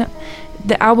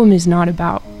album is not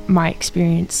about my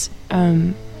experience.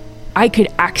 I could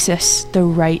access the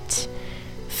right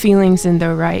feelings and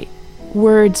the right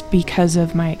words because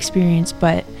of my experience,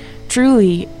 but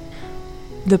truly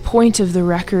the point of the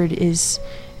record is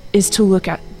to look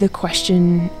at the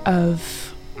question of,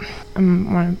 I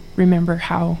want to remember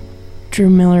how Drew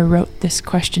Miller wrote this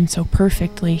question so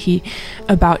perfectly.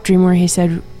 About Dreamwear, he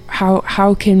said,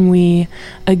 how can we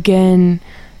again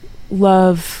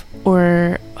love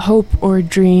or hope or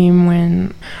dream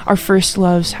when our first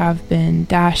loves have been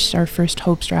dashed, our first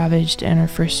hopes ravaged, and our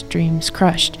first dreams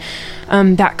crushed?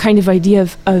 That kind of idea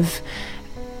of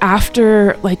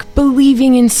after like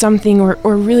believing in something or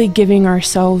really giving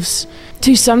ourselves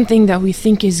to something that we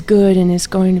think is good and is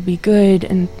going to be good,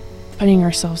 and putting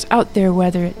ourselves out there,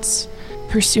 whether it's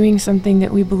pursuing something that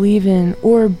we believe in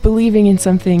or believing in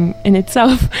something in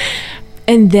itself,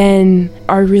 and then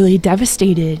are really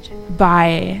devastated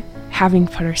by having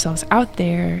put ourselves out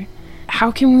there. How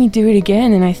can we do it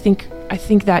again? And I think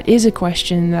that is a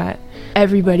question that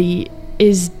everybody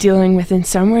is dealing with in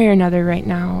some way or another right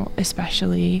now,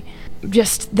 especially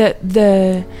just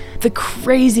the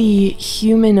crazy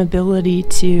human ability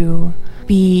to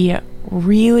be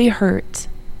really hurt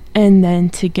and then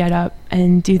to get up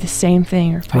and do the same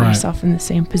thing or put yourself in the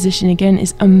same position again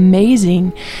is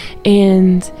amazing.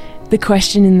 And the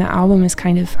question in the album is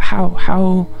kind of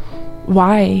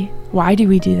why do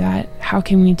we do that? How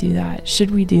can we do that?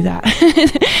 Should we do that?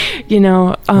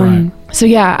 So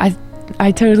yeah,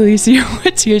 I totally see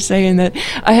what you're saying, that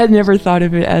I had never thought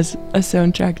of it as a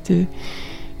soundtrack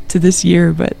to this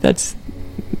year, but that's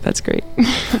great.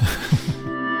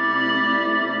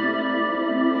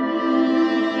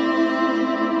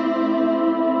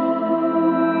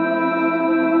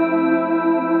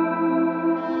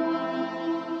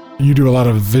 You do a lot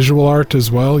of visual art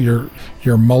as well. You're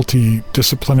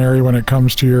multidisciplinary when it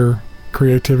comes to your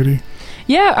creativity.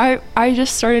 Yeah, I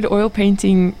just started oil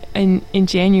painting in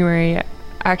January,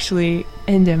 actually,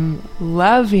 and am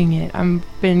loving it. I've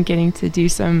been getting to do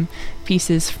some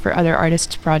pieces for other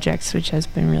artists' projects, which has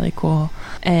been really cool.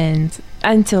 And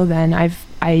until then,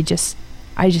 I just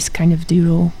kind of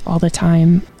doodle all the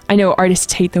time. I know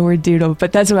artists hate the word doodle,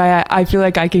 but that's why I feel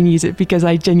like I can use it, because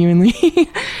I genuinely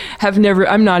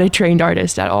I'm not a trained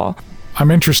artist at all.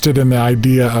 I'm interested in the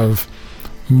idea of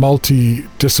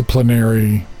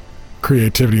multidisciplinary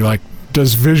creativity. Like,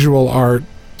 does visual art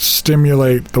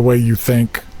stimulate the way you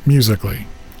think musically?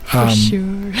 For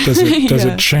sure. Does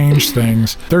it change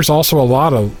things? There's also a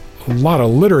lot of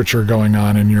literature going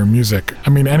on in your music.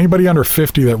 I mean, anybody under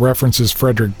 50 that references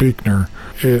Frederick Buechner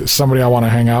is somebody I want to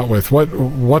hang out with.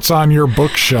 What's on your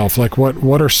bookshelf? Like,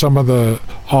 what are some of the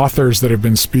authors that have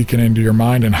been speaking into your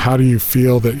mind, and how do you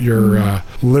feel that your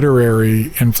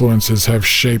literary influences have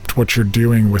shaped what you're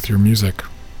doing with your music?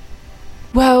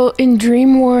 Well, in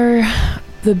Dream War,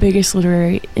 the biggest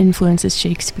literary influence is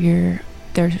Shakespeare.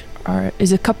 There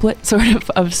is a couplet sort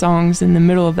of songs in the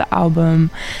middle of the album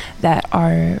that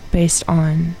are based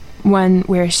on one.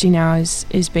 Where Is She Now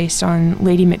is based on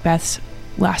Lady Macbeth's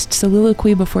last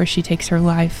soliloquy before she takes her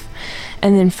life,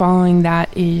 and then following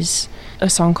that is a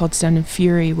song called Sound and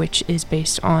Fury, which is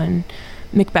based on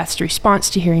Macbeth's response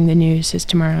to hearing the news, his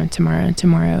tomorrow and tomorrow and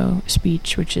tomorrow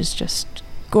speech, which is just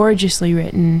gorgeously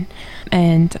written.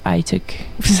 And I took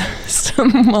some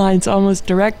lines almost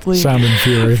directly Sound and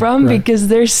Fury from because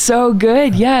they're so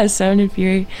good. Yeah, Sound and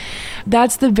Fury.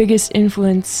 That's the biggest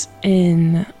influence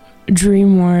in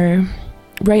Dream War.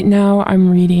 Right now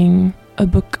I'm reading a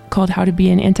book called How to Be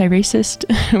an Anti-Racist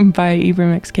by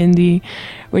Ibram X. Kendi,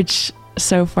 which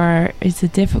so far. It's a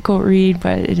difficult read,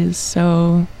 but it is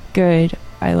so good.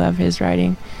 I love his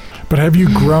writing. But have you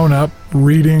grown up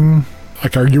reading?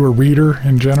 Like, are you a reader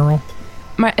in general?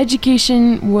 My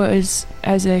education was,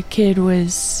 as a kid,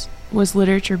 was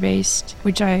literature based,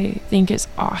 which I think is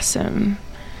awesome.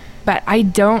 But I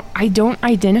don't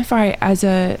identify as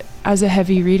a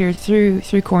heavy reader. Through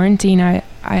quarantine.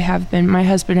 I have been. My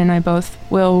husband and I both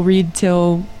will read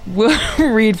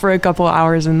for a couple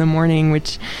hours in the morning,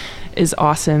 which is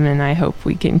awesome, and I hope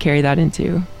we can carry that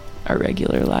into our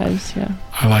regular lives. Yeah.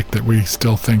 I like that we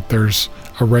still think there's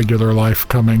a regular life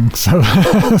coming. So,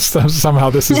 so somehow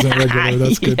this isn't regular.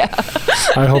 That's good. Yeah.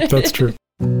 I hope that's true.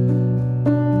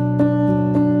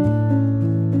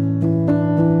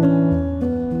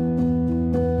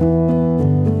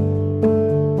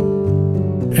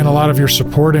 In a lot of your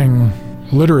supporting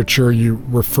literature, you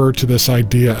refer to this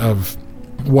idea of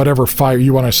whatever fire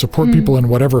you want to support people in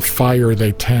whatever fire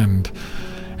they tend.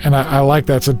 And I like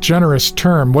that. It's a generous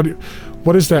term.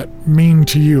 What does that mean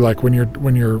to you? Like when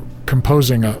you're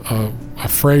composing a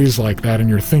phrase like that and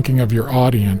you're thinking of your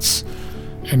audience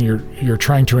and you're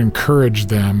trying to encourage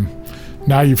them.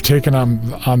 Now you've taken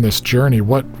on this journey.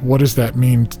 What does that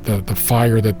mean? The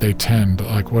fire that they tend.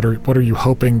 Like what are you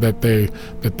hoping that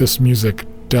this music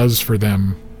does for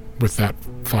them with that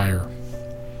fire?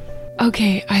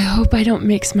 Okay, I hope I don't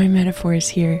mix my metaphors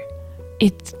here.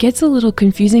 It gets a little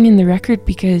confusing in the record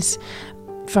because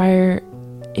fire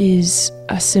is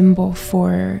a symbol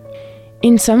for,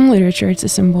 in some literature, it's a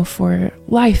symbol for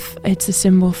life. It's a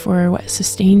symbol for what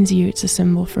sustains you. It's a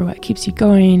symbol for what keeps you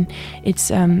going. It's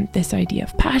this idea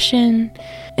of passion.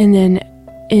 And then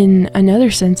in another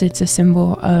sense, it's a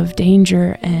symbol of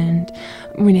danger. And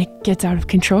when it gets out of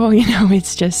control,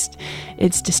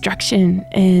 it's destruction.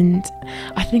 And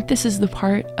I think this is the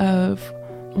part of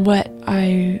what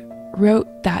I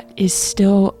wrote that is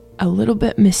still a little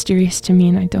bit mysterious to me,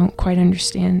 and I don't quite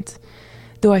understand.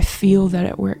 Though I feel that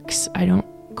it works, I don't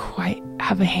quite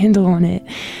have a handle on it.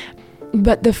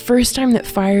 But the first time that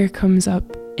fire comes up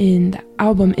in the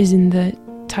album is in the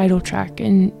title track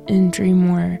in Dream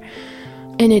War.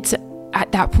 And it's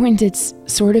at that point, it's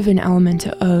sort of an element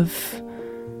of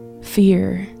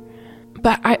fear.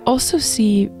 But I also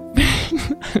see,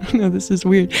 I don't know, this is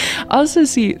weird. I also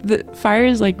see that fire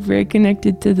is like very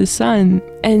connected to the sun.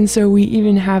 And so we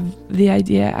even have the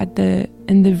idea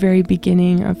in the very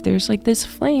beginning of there's like this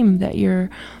flame that you're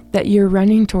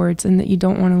running towards and that you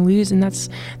don't want to lose, and that's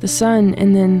the sun.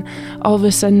 And then all of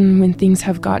a sudden when things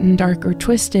have gotten dark or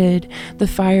twisted, the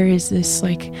fire is this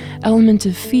like element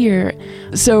of fear.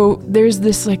 So there's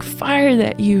this like fire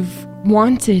that you've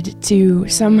wanted to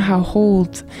somehow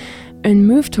hold and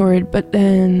move toward, but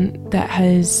then that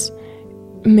has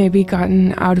maybe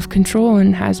gotten out of control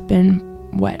and has been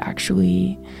what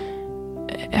actually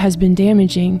has been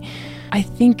damaging. I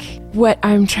think what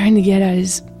I'm trying to get at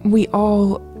is we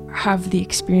all have the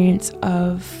experience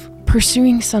of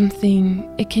pursuing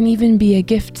something. It can even be a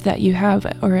gift that you have,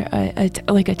 or a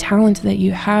talent that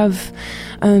you have.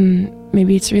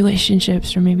 Maybe it's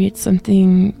relationships, or maybe it's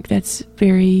something that's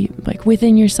very like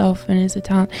within yourself and is a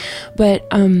talent. But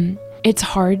it's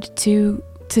hard to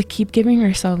keep giving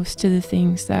ourselves to the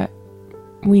things that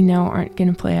we know aren't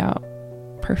going to play out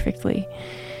perfectly.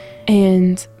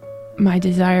 And my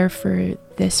desire for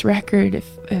this record,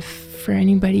 if for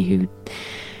anybody who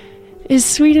is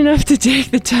sweet enough to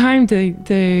take the time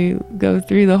to go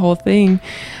through the whole thing,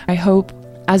 I hope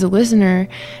as a listener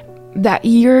that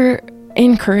you're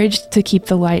encouraged to keep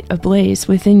the light ablaze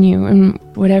within you, and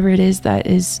whatever it is that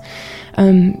is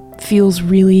feels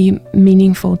really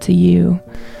meaningful to you,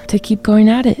 to keep going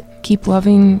at it, keep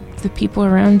loving the people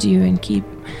around you, and keep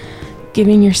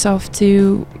giving yourself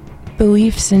to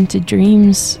beliefs and to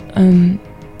dreams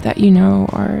that you know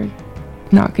are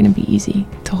not going to be easy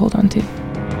to hold on to.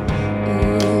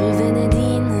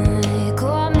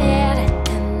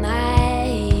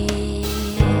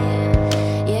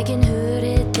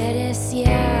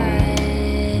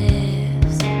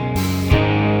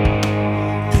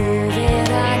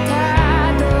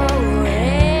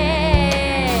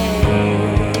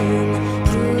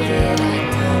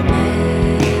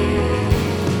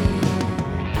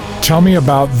 Tell me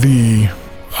about the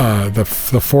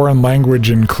foreign language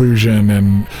inclusion,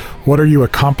 and what are you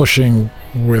accomplishing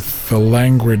with the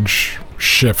language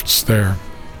shifts there?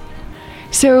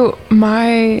 So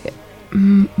my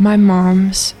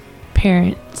mom's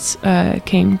parents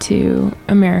came to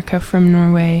America from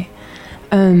Norway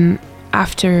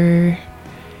after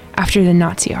the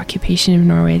Nazi occupation of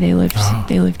Norway. They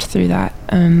lived through that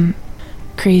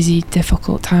crazy,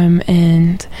 difficult time,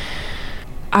 and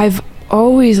I've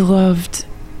always loved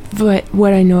but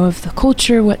what I know of the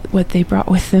culture, what they brought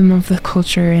with them of the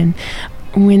culture. And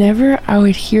whenever I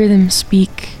would hear them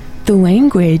speak the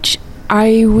language,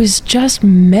 I was just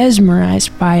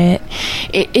mesmerized by it.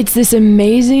 It's this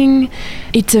amazing,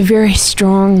 it's a very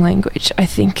strong language. I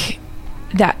think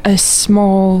that a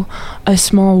small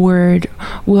word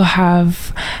will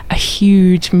have a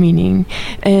huge meaning,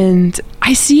 and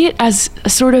I see it as a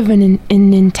sort of an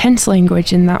intense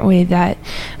language in that way, that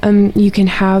you can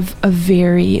have a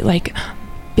very like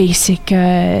basic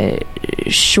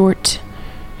short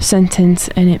sentence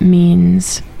and it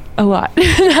means a lot.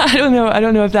 I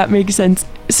don't know if that makes sense.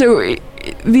 So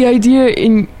the idea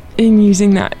in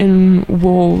using that in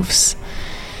Wolves,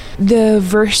 the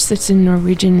verse that's in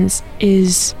Norwegian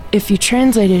is if you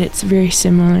translate it, it's very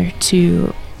similar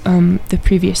to the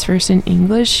previous verse in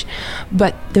English,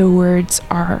 but the words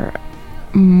are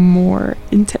more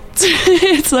intense.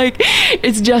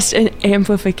 it's just an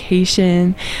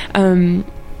amplification,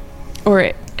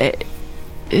 or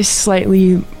a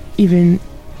slightly even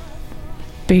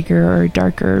bigger or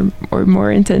darker or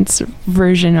more intense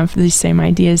version of these same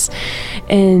ideas.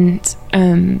 And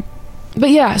but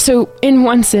yeah, so in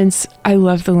one sense, I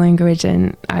love the language,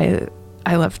 and I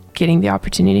love getting the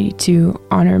opportunity to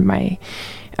honor my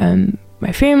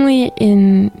my family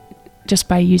in just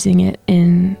by using it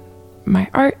in my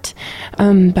art.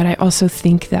 But I also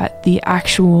think that the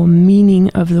actual meaning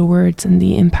of the words and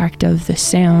the impact of the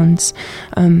sounds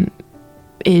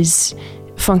is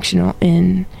functional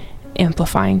in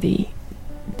amplifying the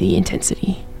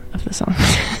intensity of the song.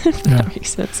 If that makes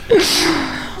sense.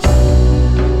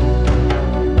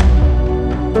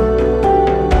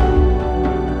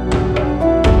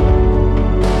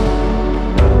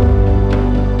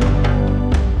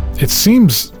 It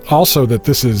seems also that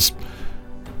this is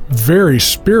very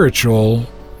spiritual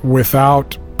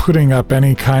without putting up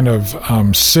any kind of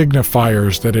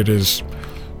signifiers that it is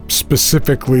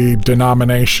specifically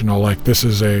denominational, like this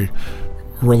is a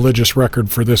religious record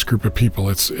for this group of people.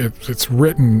 It's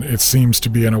written, it seems to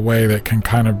be in a way that can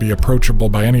kind of be approachable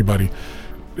by anybody.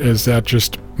 Is that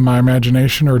just my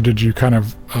imagination, or did you kind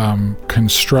of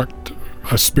construct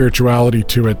a spirituality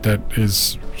to it that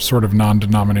is sort of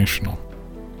non-denominational?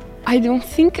 I don't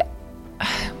think,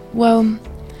 well,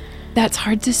 that's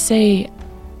hard to say.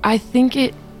 I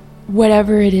think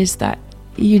whatever it is that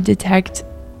you detect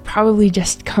probably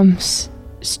just comes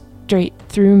straight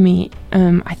through me.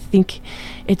 I think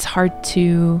it's hard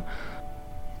to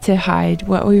hide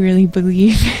what we really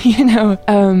believe, you know.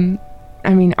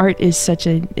 I mean, art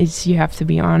is you have to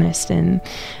be honest, and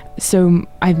so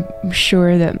I'm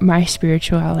sure that my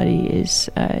spirituality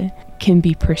can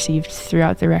be perceived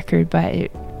throughout the record,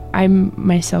 but I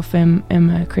myself am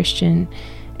a Christian,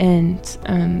 and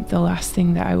the last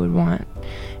thing that I would want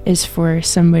is for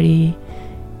somebody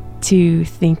to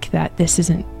think that this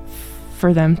isn't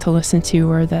for them to listen to,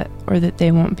 or that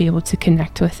they won't be able to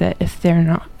connect with it if they're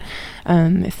not,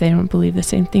 if they don't believe the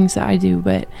same things that I do.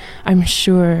 But I'm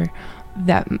sure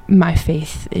that my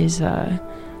faith is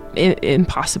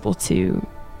impossible to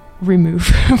remove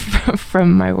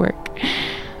from my work.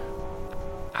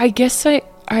 I guess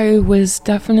I was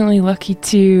definitely lucky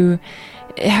to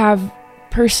have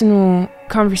personal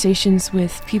conversations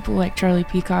with people like Charlie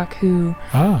Peacock who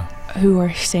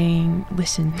are saying,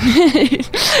 listen,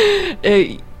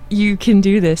 you can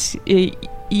do this.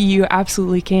 You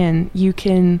absolutely can. You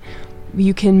can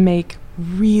make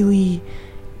really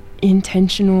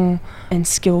intentional and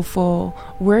skillful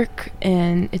work,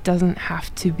 and it doesn't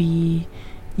have to be,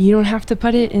 you don't have to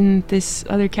put it in this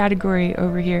other category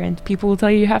over here, and people will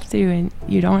tell you have to, and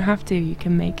you don't have to. You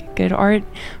can make good art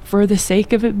for the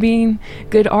sake of it being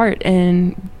good art,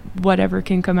 and whatever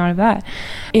can come out of that.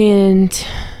 And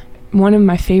one of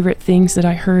my favorite things that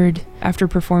I heard after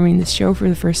performing this show for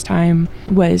the first time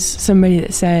was somebody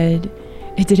that said,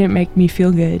 it didn't make me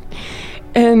feel good.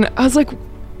 And I was like,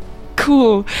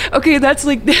 cool. Okay, that's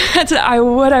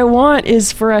what I want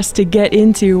is for us to get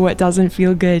into what doesn't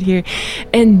feel good here.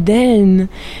 And then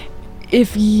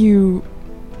if you,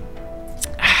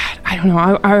 I don't know,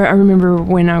 I remember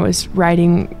when I was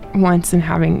writing once and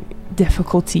having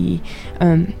difficulty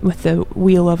with the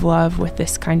wheel of love, with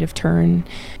this kind of turn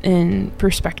in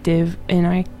perspective, and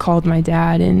I called my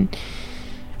dad and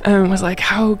was like,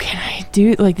 how can I do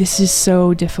it? Like, this is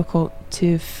so difficult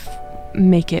to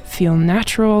make it feel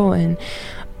natural. And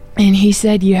he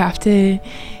said, you have to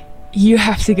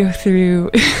go through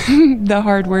the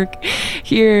hard work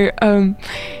here.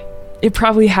 It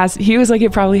probably has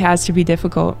to be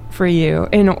difficult for you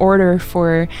in order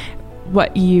for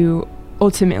what you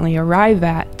ultimately arrive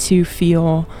at to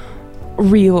feel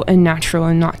real and natural,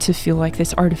 and not to feel like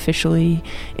this artificially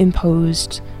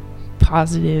imposed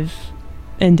positive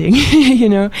ending,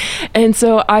 And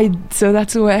so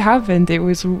that's what happened. It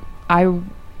was,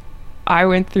 I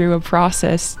went through a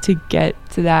process to get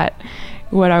to that,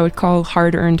 what I would call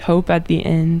hard-earned hope at the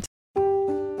end.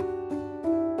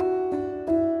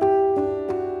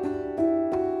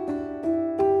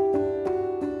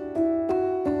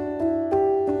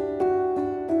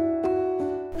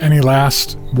 Any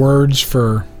last words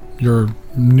for your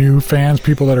new fans,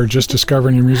 people that are just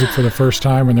discovering your music for the first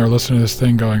time and they're listening to this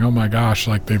thing going, oh my gosh,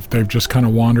 like they've just kind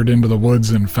of wandered into the woods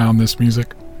and found this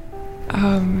music?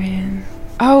 Oh man.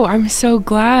 Oh, I'm so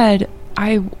glad.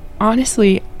 I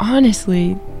honestly,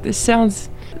 this sounds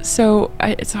so,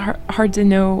 it's hard to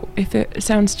know if it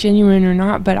sounds genuine or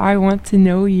not, but I want to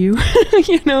know you.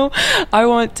 I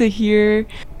want to hear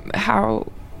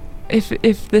how,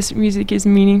 if this music is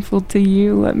meaningful to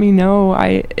you, let me know.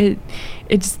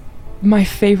 It's my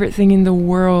favorite thing in the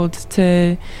world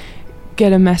to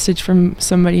get a message from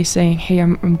somebody saying, hey,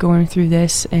 I'm going through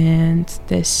this, and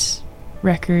this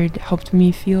record helped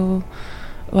me feel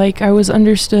like I was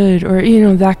understood, or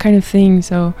that kind of thing.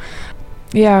 So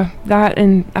yeah, that,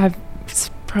 and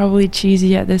it's probably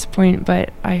cheesy at this point,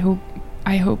 but I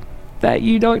hope that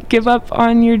you don't give up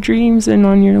on your dreams and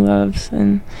on your loves,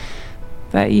 and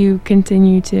that you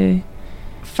continue to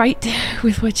fight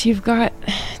with what you've got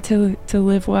to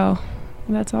live well.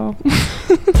 That's all.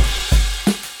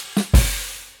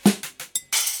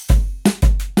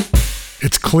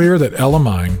 It's clear that Ella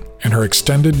Mine and her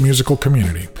extended musical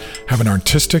community have an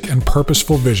artistic and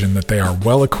purposeful vision that they are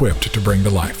well equipped to bring to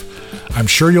life. I'm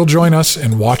sure you'll join us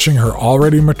in watching her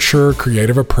already mature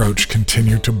creative approach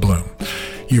continue to bloom.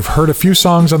 You've heard a few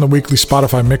songs on the weekly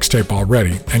Spotify mixtape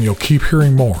already, and you'll keep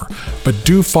hearing more, but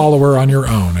do follow her on your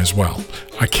own as well.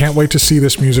 I can't wait to see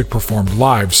this music performed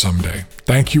live someday.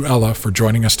 Thank you, Ella, for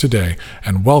joining us today,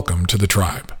 and welcome to the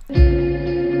tribe.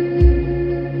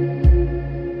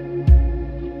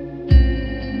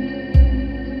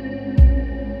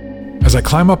 As I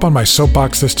climb up on my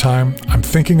soapbox this time, I'm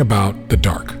thinking about the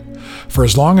dark. For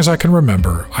as long as I can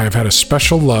remember, I have had a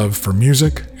special love for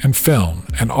music and film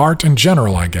and art in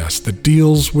general, I guess, that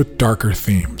deals with darker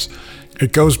themes.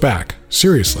 It goes back,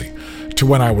 seriously, to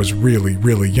when I was really,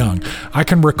 really young. I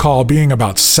can recall being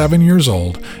about 7 years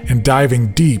old and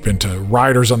diving deep into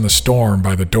Riders on the Storm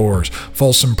by The Doors,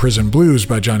 Folsom Prison Blues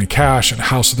by Johnny Cash, and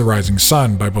House of the Rising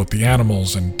Sun by both The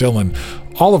Animals and Dylan,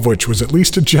 all of which was at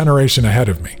least a generation ahead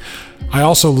of me. I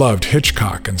also loved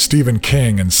Hitchcock and Stephen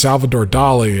King and Salvador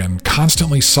Dali, and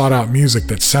constantly sought out music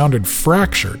that sounded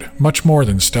fractured, much more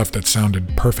than stuff that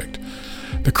sounded perfect.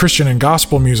 The Christian and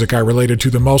gospel music I related to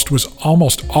the most was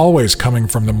almost always coming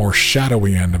from the more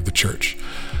shadowy end of the church.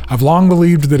 I've long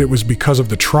believed that it was because of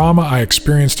the trauma I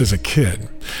experienced as a kid.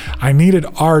 I needed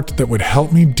art that would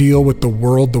help me deal with the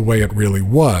world the way it really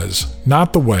was,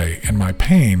 not the way, in my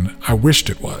pain, I wished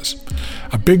it was.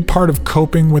 A big part of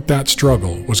coping with that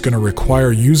struggle was going to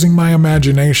require using my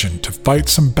imagination to fight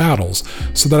some battles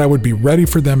so that I would be ready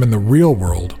for them in the real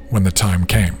world when the time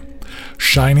came.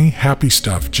 Shiny, happy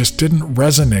stuff just didn't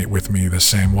resonate with me the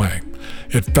same way.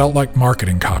 It felt like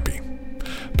marketing copy.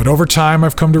 But over time,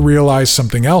 I've come to realize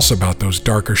something else about those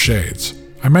darker shades.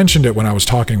 I mentioned it when I was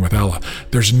talking with Ella.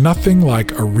 There's nothing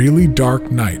like a really dark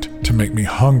night to make me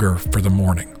hunger for the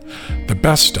morning. The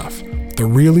best stuff, the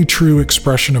really true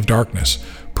expression of darkness,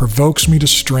 provokes me to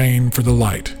strain for the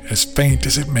light, as faint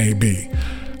as it may be.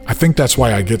 I think that's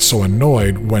why I get so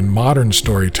annoyed when modern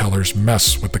storytellers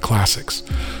mess with the classics.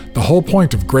 The whole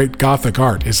point of great Gothic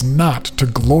art is not to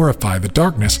glorify the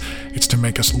darkness, it's to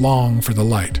make us long for the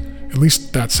light. At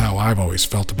least that's how I've always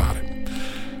felt about it.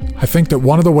 I think that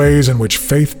one of the ways in which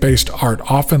faith-based art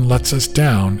often lets us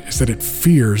down is that it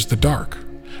fears the dark.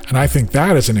 And I think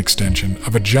that is an extension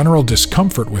of a general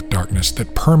discomfort with darkness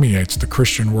that permeates the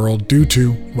Christian world due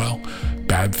to, well,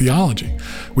 bad theology.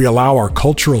 We allow our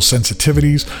cultural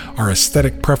sensitivities, our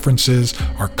aesthetic preferences,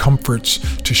 our comforts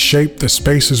to shape the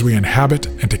spaces we inhabit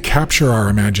and to capture our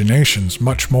imaginations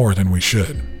much more than we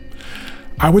should.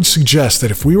 I would suggest that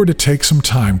if we were to take some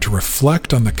time to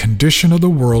reflect on the condition of the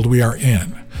world we are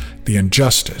in, the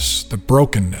injustice, the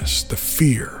brokenness, the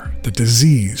fear, the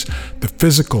disease, the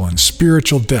physical and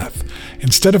spiritual death,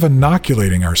 instead of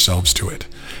inoculating ourselves to it,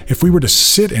 if we were to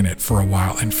sit in it for a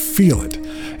while and feel it,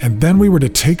 and then we were to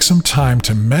take some time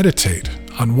to meditate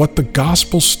on what the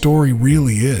gospel story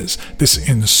really is, this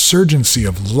insurgency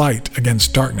of light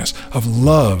against darkness, of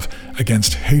love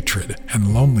against hatred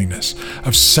and loneliness,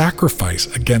 of sacrifice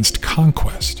against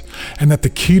conquest, and that the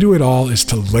key to it all is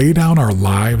to lay down our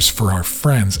lives for our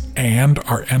friends and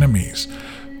our enemies,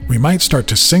 we might start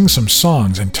to sing some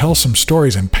songs and tell some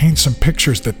stories and paint some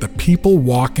pictures that the people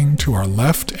walking to our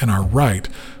left and our right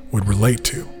would relate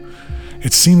to.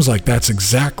 It seems like that's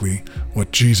exactly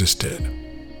what Jesus did.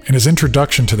 In his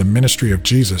introduction to the ministry of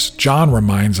Jesus, John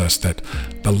reminds us that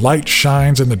the light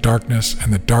shines in the darkness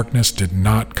and the darkness did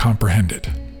not comprehend it.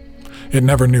 It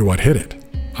never knew what hit it.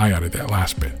 I added that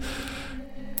last bit.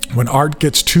 When art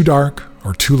gets too dark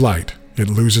or too light, it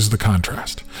loses the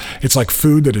contrast. It's like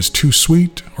food that is too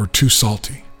sweet or too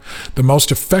salty. The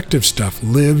most effective stuff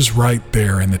lives right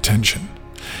there in the tension.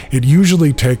 It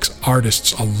usually takes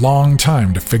artists a long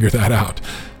time to figure that out.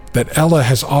 That Ella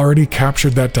has already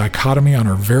captured that dichotomy on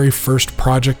her very first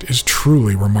project is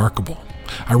truly remarkable.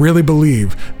 I really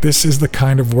believe this is the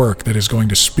kind of work that is going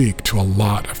to speak to a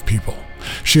lot of people.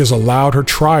 She has allowed her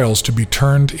trials to be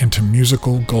turned into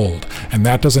musical gold, and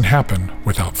that doesn't happen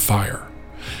without fire.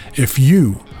 If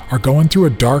you are going through a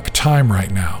dark time right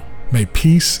now, may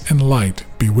peace and light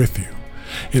be with you.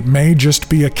 It may just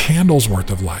be a candle's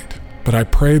worth of light, but I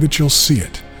pray that you'll see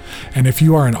it. And if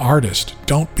you are an artist,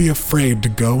 don't be afraid to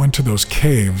go into those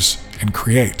caves and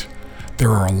create.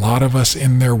 There are a lot of us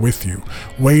in there with you,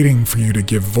 waiting for you to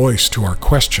give voice to our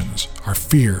questions, our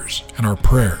fears, and our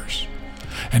prayers.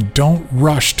 And don't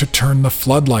rush to turn the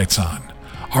floodlights on.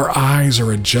 Our eyes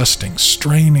are adjusting,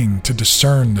 straining to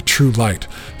discern the true light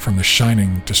from the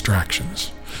shining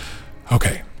distractions.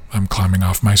 Okay, I'm climbing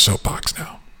off my soapbox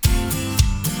now.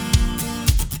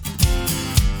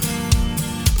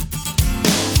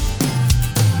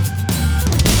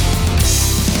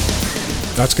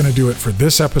 That's going to do it for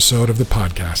this episode of the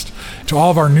podcast. To all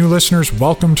of our new listeners,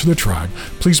 welcome to the tribe.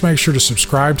 Please make sure to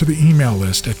subscribe to the email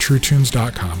list at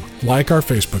truetunes.com, like our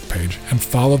Facebook page, and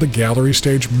follow the Gallery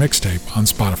Stage mixtape on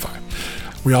Spotify.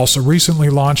 We also recently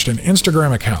launched an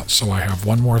Instagram account, so I have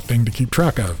one more thing to keep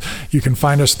track of. You can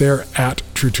find us there at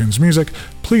True Tunes Music.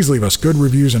 Please leave us good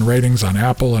reviews and ratings on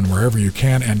Apple and wherever you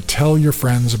can, and tell your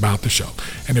friends about the show.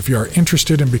 And if you are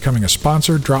interested in becoming a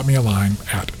sponsor, drop me a line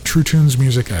at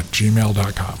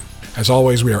truetunesmusic@gmail.com. As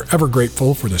always, we are ever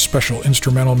grateful for the special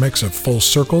instrumental mix of Full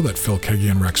Circle that Phil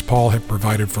Keggy and Rex Paul have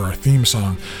provided for our theme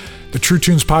song. The True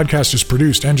Tunes podcast is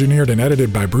produced, engineered, and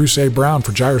edited by Bruce A. Brown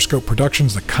for Gyroscope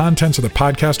Productions. The contents of the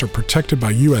podcast are protected by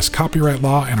U.S. copyright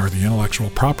law and are the intellectual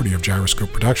property of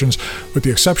Gyroscope Productions, with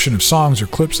the exception of songs or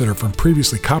clips that are from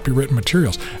previously copywritten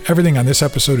materials. Everything on this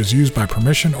episode is used by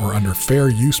permission or under fair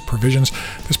use provisions.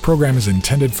 This program is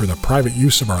intended for the private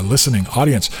use of our listening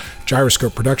audience.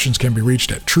 Gyroscope Productions can be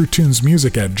reached at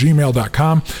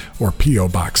truetunesmusic@gmail.com or P.O.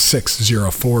 Box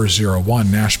 60401,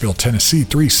 Nashville, Tennessee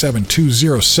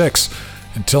 37206.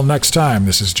 Until next time,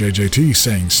 this is JJT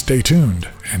saying stay tuned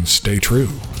and stay true.